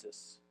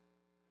Jesus.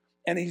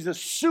 And he's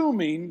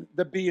assuming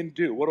the be and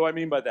do. What do I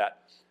mean by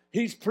that?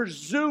 He's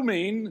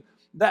presuming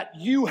that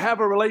you have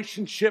a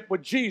relationship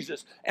with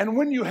Jesus. And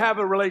when you have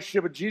a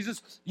relationship with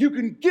Jesus, you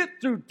can get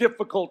through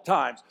difficult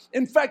times.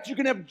 In fact, you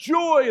can have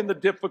joy in the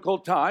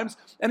difficult times.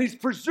 And he's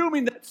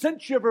presuming that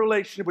since you have a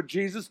relationship with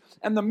Jesus,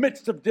 in the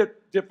midst of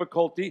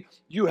difficulty,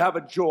 you have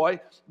a joy,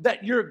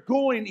 that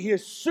he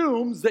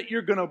assumes that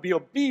you're going to be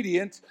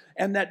obedient,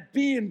 and that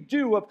be and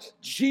do of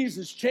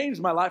Jesus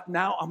changed my life,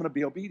 now I'm going to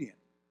be obedient.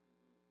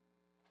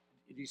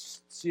 Do you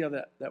see how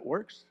that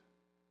works?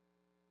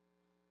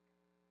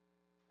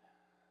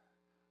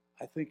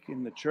 I think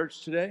in the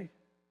church today,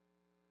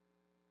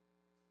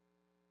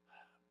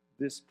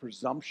 this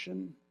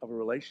presumption of a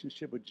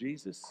relationship with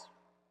Jesus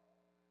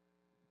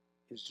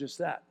is just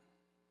that.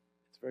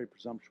 It's very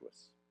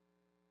presumptuous.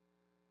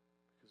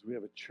 Because we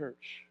have a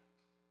church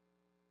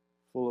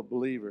full of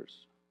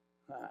believers.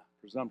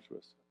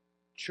 Presumptuous.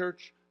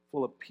 Church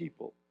full of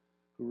people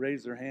who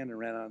raised their hand and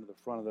ran out to the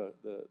front of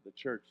the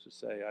church to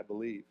say, I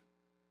believe.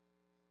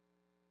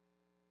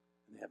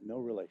 And they have no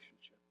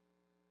relationship.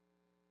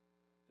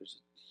 There's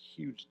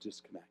a huge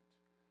disconnect.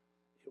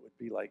 It would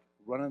be like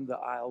running the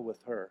aisle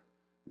with her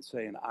and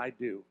saying, I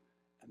do,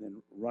 and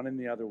then running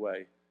the other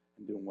way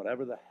and doing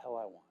whatever the hell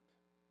I want.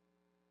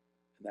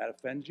 And that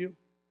offends you?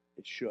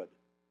 It should.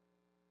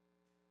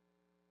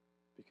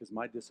 Because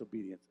my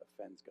disobedience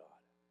offends God.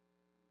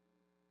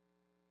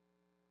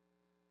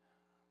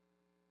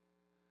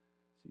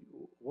 See,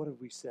 what have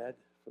we said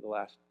for the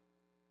last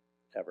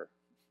ever?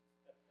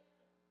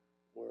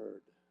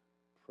 Word,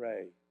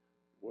 pray,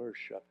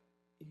 worship,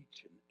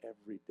 each and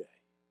every day.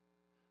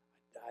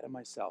 I die to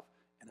myself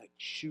and I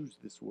choose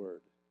this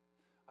word.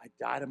 I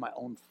die to my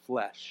own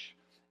flesh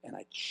and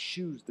I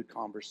choose the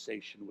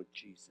conversation with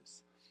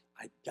Jesus.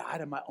 I die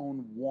to my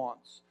own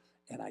wants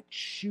and I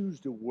choose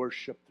to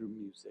worship through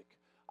music.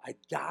 I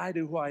die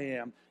to who I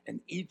am, and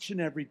each and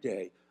every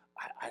day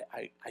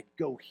I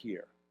go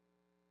here.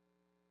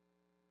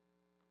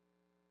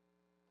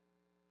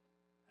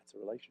 That's a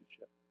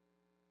relationship.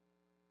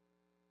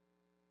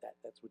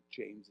 That's what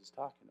James is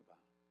talking about.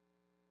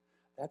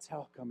 That's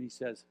how come he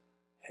says,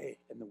 hey,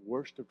 in the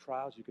worst of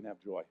trials, you can have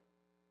joy.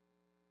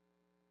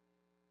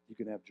 You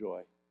can have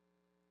joy.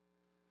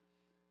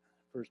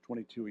 Verse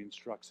 22, he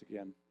instructs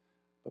again,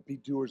 but be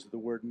doers of the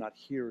word, not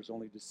hearers,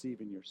 only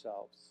deceiving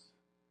yourselves.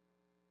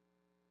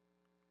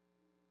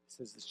 He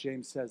says this,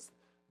 James says,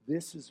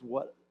 this is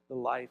what the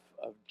life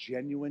of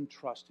genuine,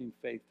 trusting,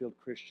 faith-filled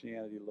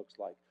Christianity looks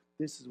like.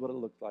 This is what it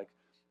looks like.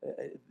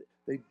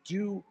 They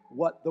do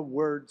what the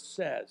word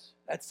says.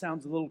 That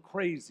sounds a little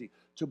crazy.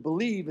 To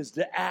believe is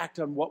to act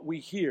on what we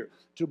hear.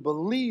 To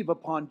believe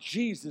upon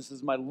Jesus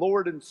as my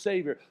Lord and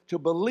Savior. To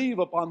believe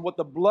upon what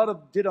the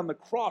blood did on the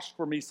cross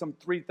for me some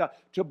 3,000.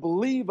 To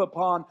believe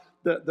upon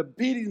the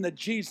beating that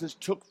Jesus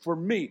took for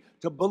me.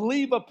 To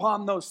believe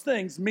upon those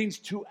things means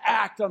to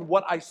act on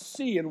what I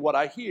see and what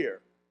I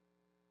hear.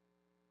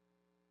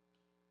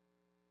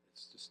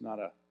 It's just not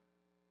a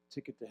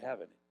ticket to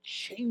heaven. It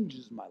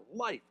changes my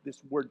life.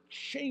 This word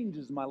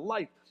changes my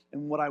life.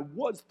 And what I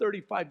was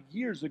 35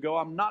 years ago,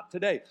 I'm not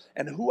today.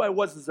 And who I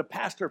was as a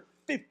pastor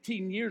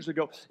 15 years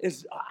ago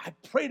is, I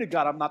pray to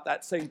God I'm not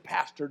that same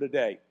pastor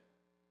today.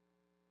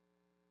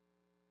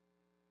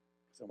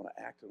 Because I want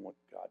to act on what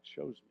God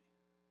shows me.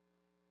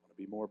 I want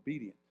to be more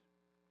obedient.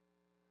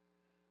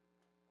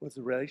 What does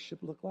the relationship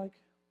look like?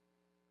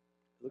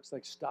 It looks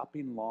like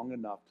stopping long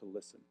enough to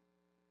listen.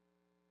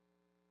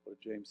 What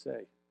did James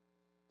say?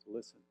 To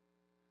listen.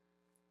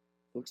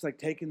 It looks like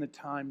taking the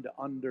time to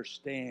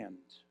understand.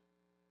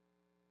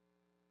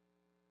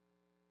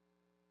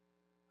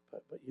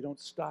 But you don't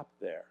stop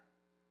there.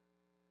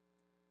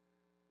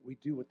 We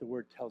do what the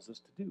Word tells us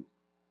to do.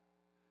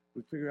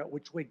 We figure out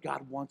which way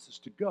God wants us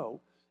to go,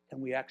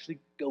 and we actually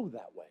go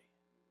that way.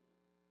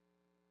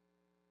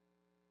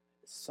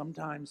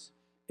 Sometimes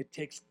it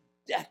takes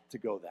death to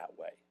go that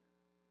way.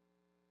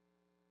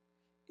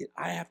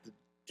 I have to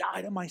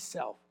die to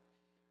myself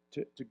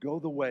to go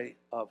the way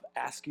of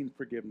asking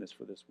forgiveness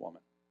for this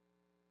woman.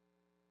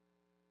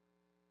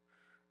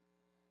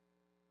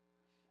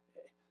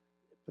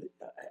 But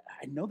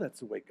I know that's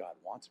the way God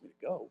wants me to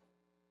go.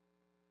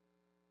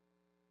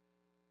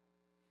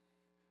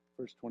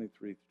 Verse 23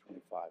 through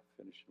 25,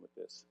 finishing with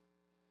this.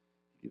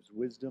 He gives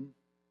wisdom,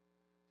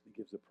 and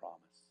he gives a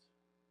promise.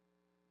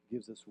 He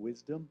gives us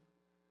wisdom,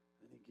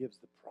 and he gives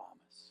the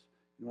promise.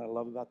 You know what I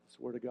love about this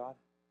Word of God?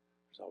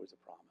 There's always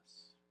a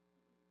promise.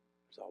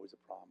 There's always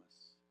a promise.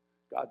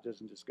 God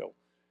doesn't just go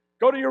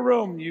to your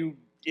room, you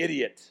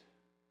idiot.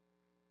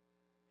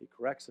 He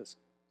corrects us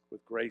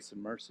with grace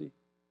and mercy.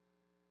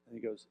 And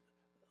he goes,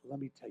 let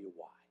me tell you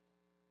why.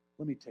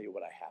 Let me tell you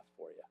what I have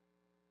for you.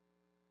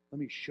 Let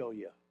me show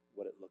you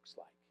what it looks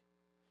like.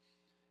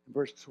 In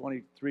verse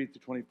 23 to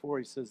 24,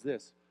 he says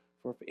this,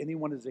 For if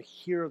anyone is a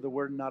hearer of the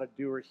word and not a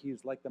doer, he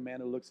is like the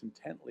man who looks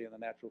intently on the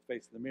natural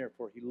face of the mirror.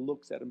 For he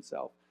looks at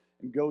himself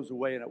and goes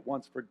away and at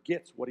once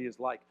forgets what he is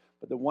like.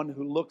 But the one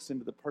who looks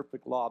into the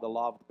perfect law, the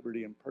law of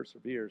liberty, and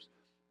perseveres,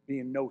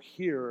 being no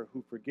hearer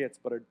who forgets,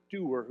 but a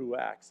doer who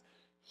acts,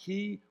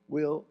 he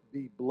will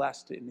be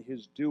blessed in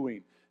his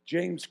doing.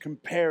 James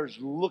compares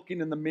looking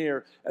in the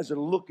mirror as a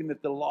looking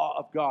at the law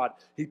of God.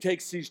 He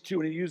takes these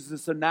two and he uses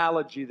this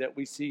analogy that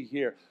we see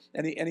here.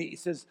 And he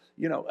says,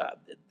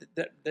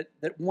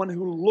 that one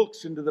who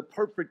looks into the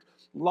perfect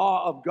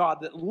law of God,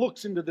 that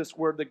looks into this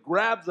word, that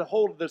grabs a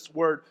hold of this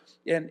word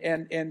and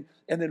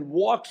then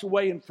walks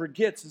away and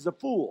forgets is a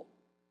fool.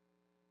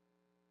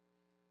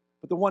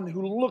 But the one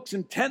who looks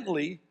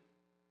intently,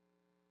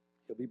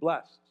 he'll be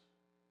blessed.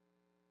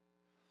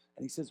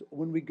 And he says,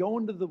 when we go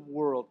into the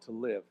world to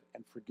live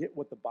and forget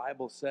what the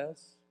Bible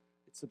says,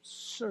 it's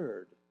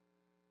absurd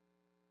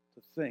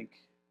to think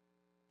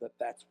that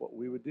that's what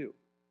we would do.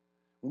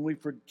 When we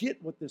forget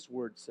what this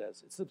word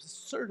says, it's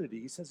absurdity.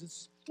 He says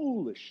it's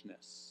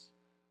foolishness.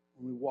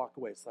 When we walk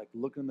away, it's like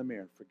looking in the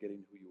mirror and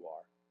forgetting who you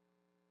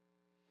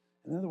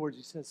are. In other words,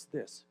 he says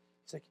this.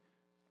 He's like,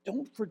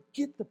 don't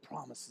forget the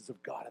promises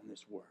of God in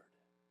this word.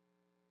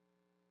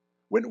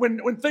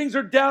 When things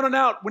are down and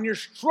out, when you're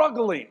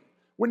struggling,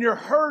 when you're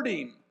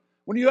hurting,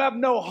 when you have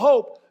no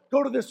hope,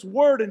 go to this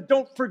word and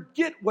don't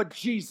forget what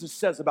Jesus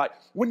says about it.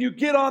 When you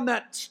get on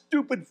that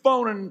stupid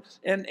phone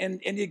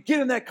and you get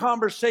in that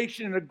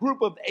conversation and a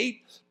group of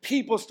 8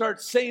 people start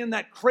saying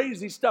that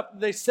crazy stuff that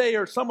they say,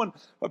 or someone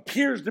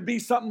appears to be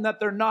something that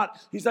they're not,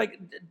 he's like,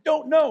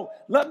 don't know.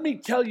 Let me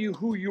tell you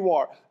who you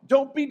are.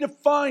 Don't be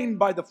defined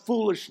by the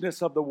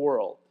foolishness of the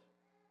world.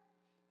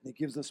 And he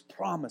gives us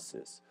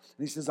promises.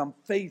 And he says, I'm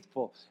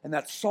faithful. And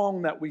that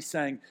song that we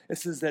sang, it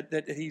says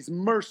that he's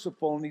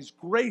merciful and he's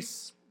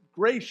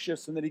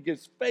gracious, and that he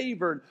gives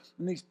favor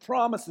and these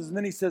promises. And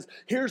then he says,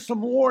 here's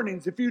some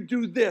warnings. If you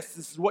do this,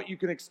 this is what you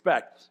can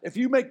expect. If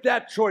you make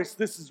that choice,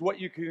 this is what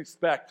you can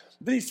expect.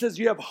 Then he says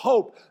you have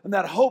hope, and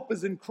that hope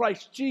is in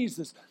Christ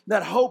Jesus.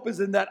 That hope is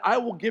in that I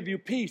will give you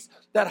peace.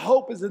 That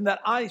hope is in that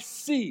I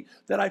see,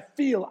 that I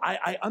feel,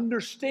 I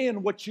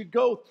understand what you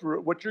go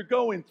through, what you're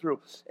going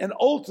through. And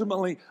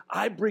ultimately,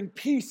 I bring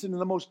peace into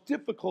the most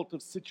difficult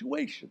of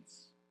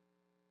situations.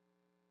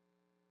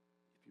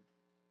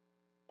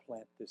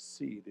 Plant this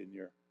seed in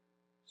your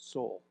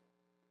soul.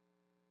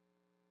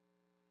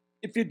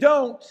 If you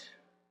don't,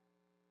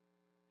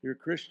 you're a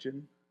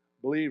Christian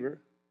believer.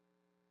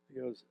 He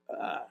goes,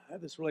 I have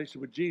this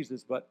relationship with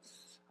Jesus, but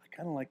I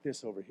kind of like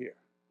this over here.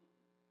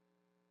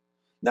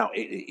 Now,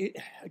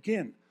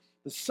 again,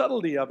 the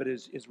subtlety of it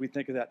is we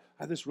think of that.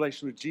 I have this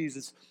relationship with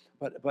Jesus,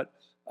 but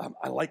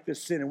I like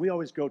this sin. And we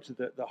always go to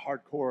the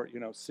hardcore,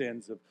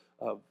 sins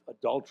of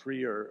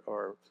adultery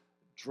or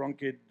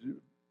drunken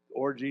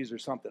orgies or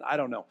something. I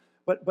don't know.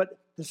 But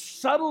the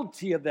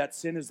subtlety of that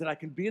sin is that I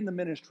can be in the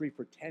ministry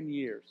for 10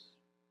 years.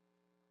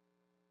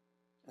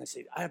 And I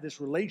say, I have this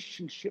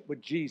relationship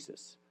with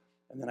Jesus.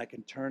 And then I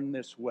can turn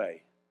this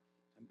way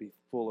and be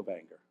full of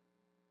anger.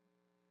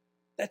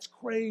 That's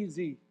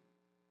crazy.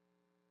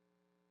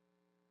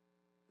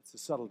 It's the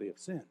subtlety of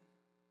sin.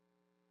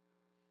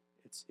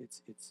 It's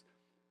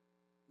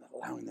not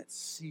allowing that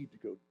seed to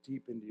go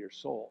deep into your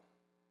soul.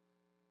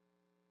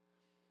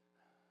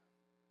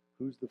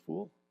 Who's the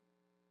fool?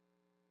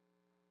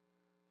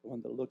 The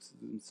one that looks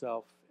at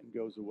himself and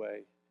goes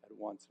away at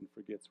once and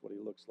forgets what he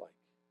looks like.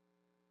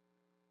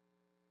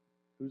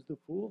 Who's the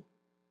fool?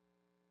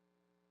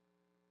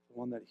 The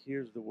one that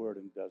hears the word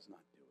and does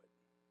not do it.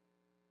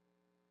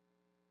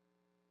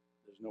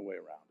 There's no way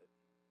around it.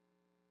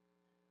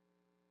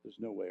 There's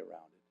no way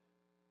around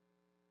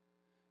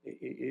it.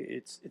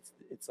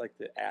 It's like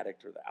the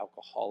addict or the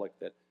alcoholic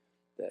that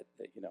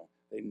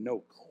they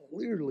know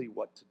clearly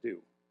what to do.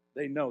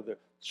 They know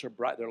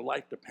their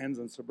life depends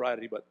on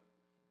sobriety, but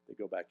they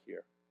go back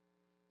here.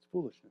 It's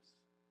foolishness.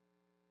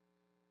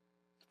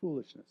 It's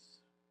foolishness.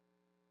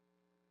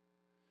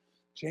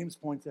 James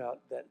points out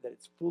that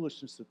it's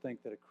foolishness to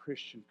think that a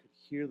Christian could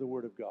hear the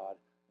word of God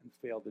and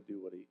fail to do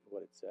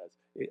what it says.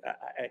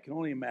 I can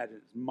only imagine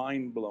it's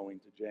mind-blowing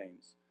to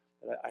James.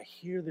 That I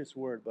hear this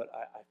word, but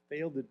I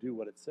fail to do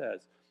what it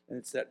says. And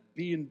it's that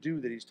be and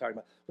do that he's talking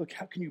about. Look,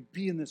 how can you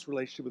be in this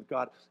relationship with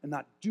God and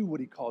not do what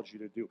he called you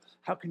to do?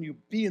 How can you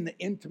be in the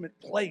intimate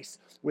place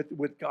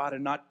with God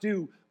and not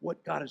do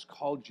what God has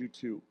called you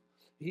to?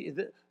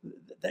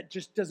 That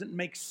just doesn't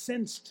make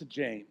sense to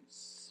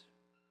James.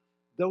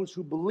 Those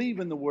who believe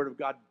in the word of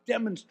God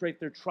demonstrate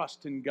their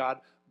trust in God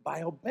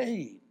by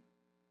obeying,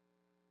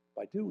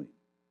 by doing.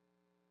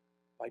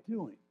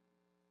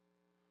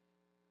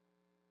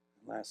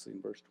 And lastly,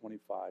 in verse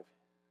 25,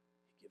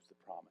 he gives the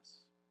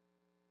promise.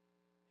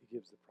 He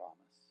gives the promise.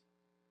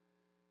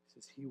 He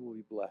says he will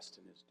be blessed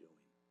in his doing.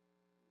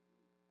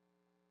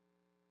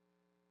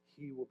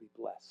 He will be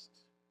blessed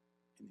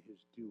in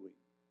his doing.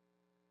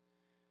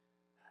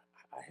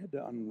 I had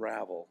to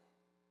unravel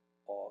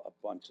a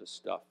bunch of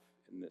stuff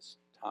in this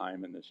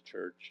time in this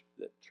church,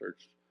 that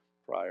church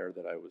prior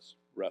that I was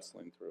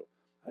wrestling through.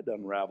 I had to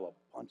unravel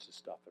a bunch of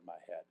stuff in my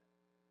head.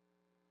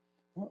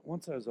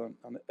 Once I was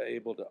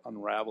able to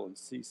unravel and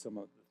see some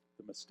of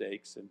the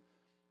mistakes, and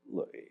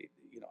look,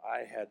 I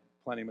had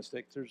plenty of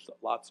mistakes. There's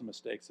lots of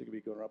mistakes that could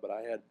be going on, but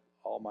I had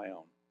all my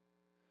own.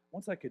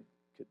 Once I could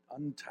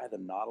untie the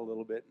knot a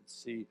little bit and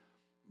see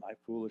my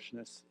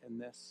foolishness in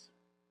this,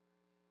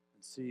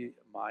 and see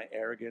my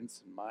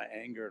arrogance and my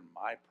anger and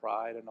my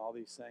pride and all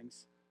these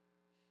things,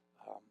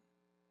 God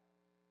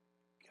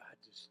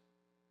just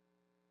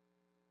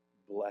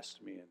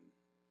blessed me in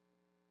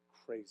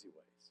crazy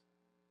ways.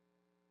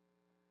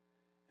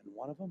 And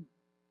one of them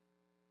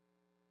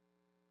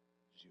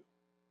is you.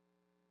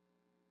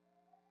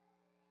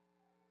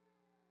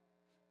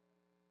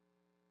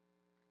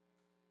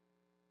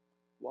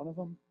 One of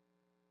them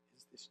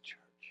is this church.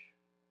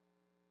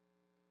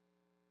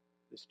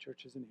 This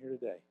church isn't here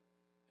today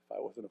if I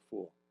wasn't a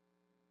fool.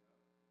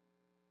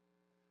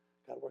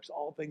 God works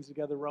all things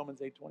together,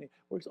 Romans 8:20,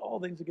 works all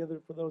things together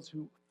for those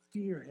who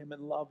fear him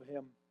and love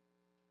him.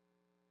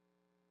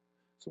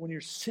 So when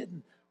you're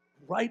sitting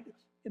right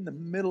in the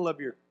middle of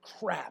your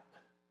crap,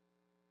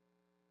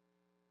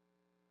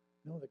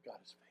 know that God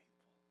is faithful.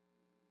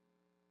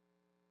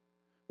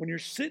 When you're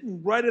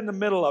sitting right in the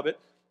middle of it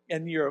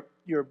and you're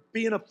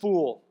being a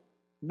fool,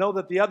 know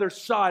that the other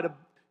side of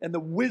and the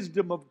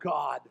wisdom of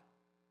God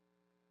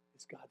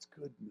is God's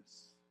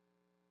goodness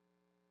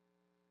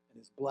and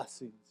his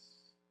blessings.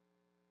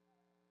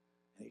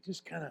 And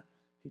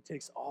he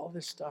takes all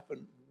this stuff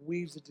and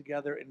weaves it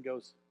together and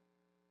goes,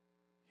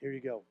 here you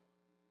go.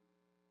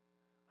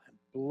 I'm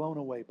blown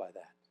away by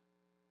that.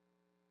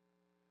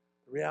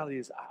 The reality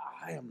is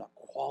I am not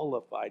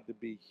qualified to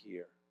be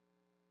here.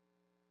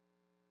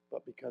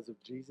 But because of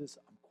Jesus,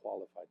 I'm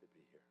qualified to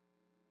be here.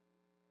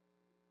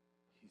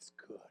 He's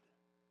good.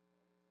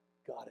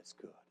 God is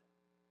good.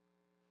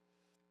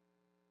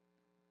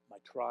 My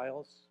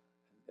trials,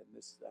 and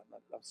this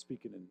I'm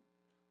speaking in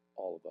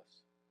all of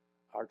us,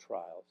 our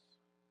trials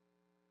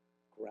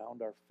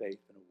ground our faith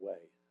in a way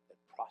that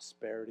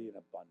prosperity and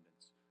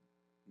abundance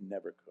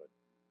never could.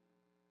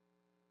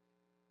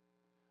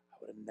 I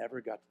would have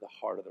never got to the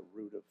heart of the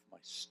root of my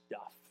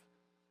stuff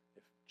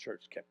if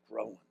church kept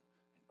growing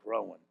and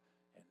growing,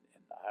 and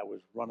I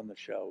was running the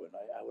show, and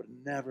I would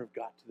never have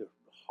got to the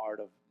heart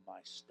of my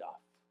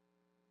stuff.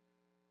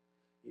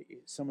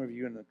 Some of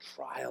you in a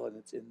trial, and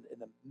it's in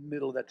the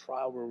middle of that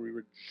trial where we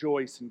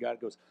rejoice, and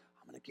God goes,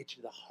 I'm going to get you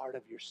to the heart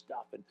of your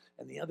stuff,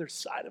 and the other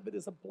side of it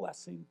is a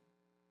blessing.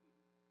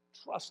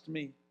 Trust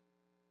me.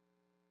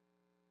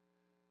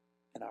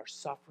 And our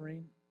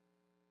suffering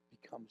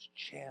becomes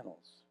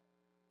channels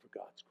for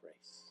God's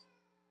grace.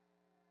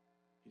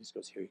 He just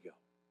goes, here you go.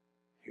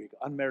 Here you go.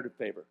 Unmerited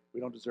favor. We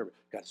don't deserve it.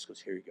 God just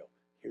goes, here you go.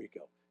 Here you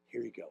go.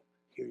 Here you go.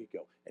 Here you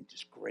go. And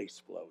just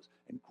grace flows,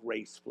 and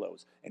grace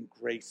flows, and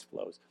grace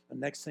flows. The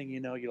next thing you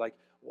know, you're like,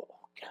 well,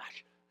 oh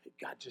gosh,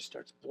 God just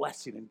starts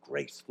blessing, and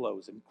grace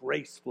flows, and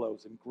grace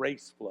flows, and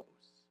grace flows.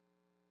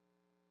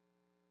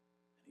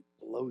 And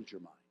he blows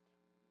your mind.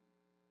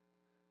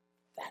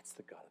 That's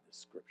the God of this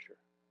scripture.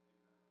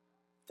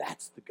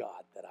 That's the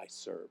God that I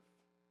serve.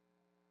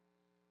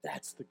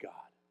 That's the God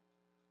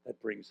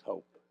that brings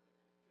hope.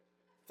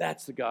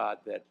 That's the God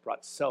that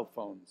brought cell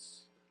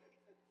phones.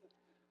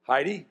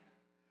 Heidi?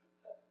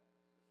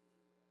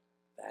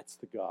 That's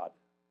the God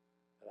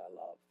that I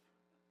love.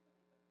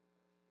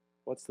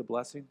 What's the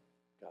blessing?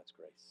 God's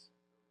grace.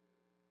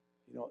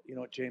 You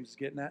know what James is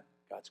getting at?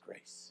 God's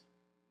grace.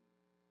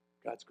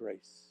 God's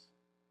grace.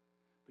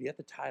 But you have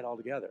to tie it all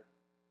together.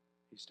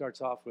 He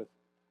starts off with,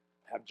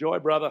 have joy,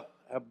 brother.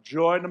 Have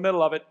joy in the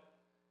middle of it.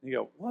 And you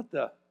go, what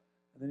the?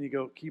 And then you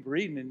go, keep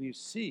reading, and you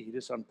see, he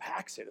just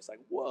unpacks it. It's like,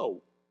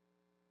 whoa.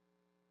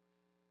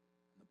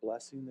 And the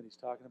blessing that he's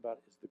talking about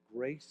is the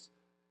grace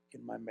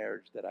in my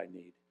marriage that I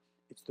need.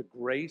 It's the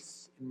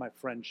grace in my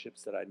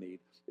friendships that I need.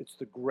 It's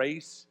the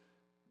grace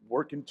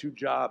working 2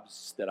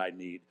 jobs that I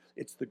need.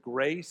 It's the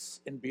grace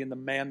in being the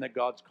man that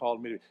God's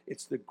called me to.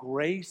 It's the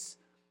grace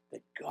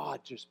that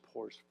God just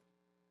pours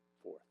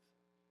forth.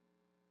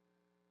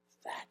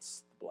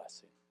 That's the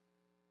blessing.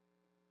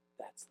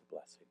 That's the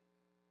blessing.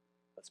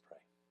 Let's pray.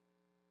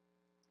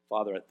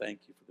 Father, I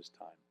thank you for this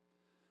time.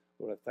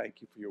 Lord, I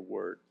thank you for your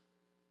word,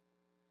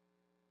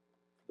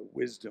 for the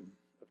wisdom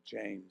of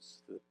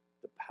James, the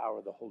power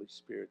of the Holy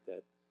Spirit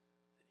that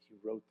he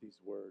wrote these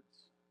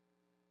words.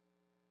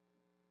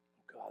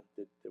 Oh God,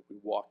 that we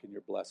walk in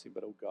your blessing,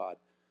 but oh God,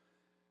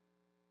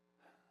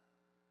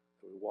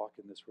 that we walk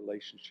in this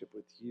relationship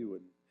with you,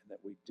 and that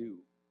we do.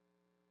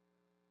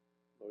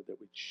 Lord,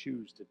 that we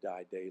choose to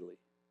die daily,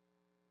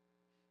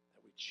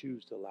 that we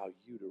choose to allow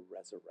you to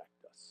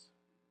resurrect us.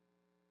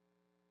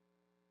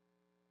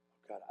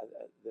 Oh God,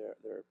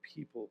 there are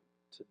people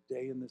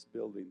today in this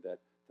building that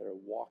are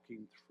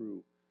walking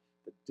through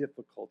the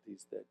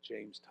difficulties that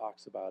James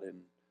talks about in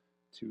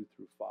 2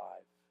 through 5.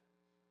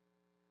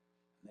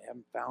 And they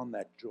haven't found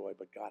that joy,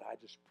 but God, I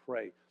just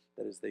pray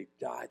that as they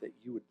die, that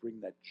you would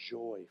bring that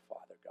joy,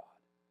 Father God,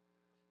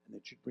 and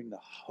that you'd bring the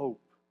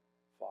hope,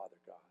 Father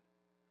God.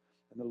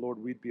 And the Lord,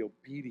 we'd be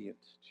obedient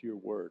to your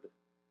word.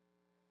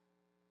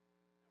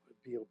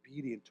 We'd be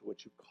obedient to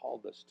what you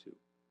called us to.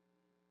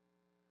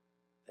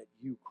 that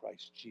you,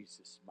 Christ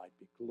Jesus, might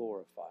be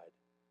glorified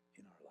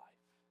in our life.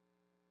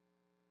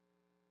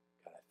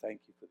 God, I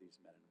thank you for these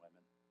men and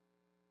women.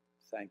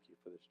 Thank you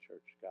for this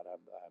church. God,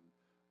 I'm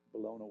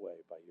blown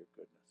away by your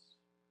goodness.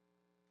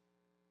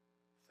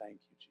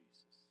 Thank you,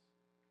 Jesus.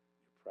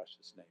 In your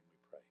precious name we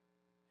pray.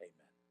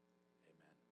 Amen.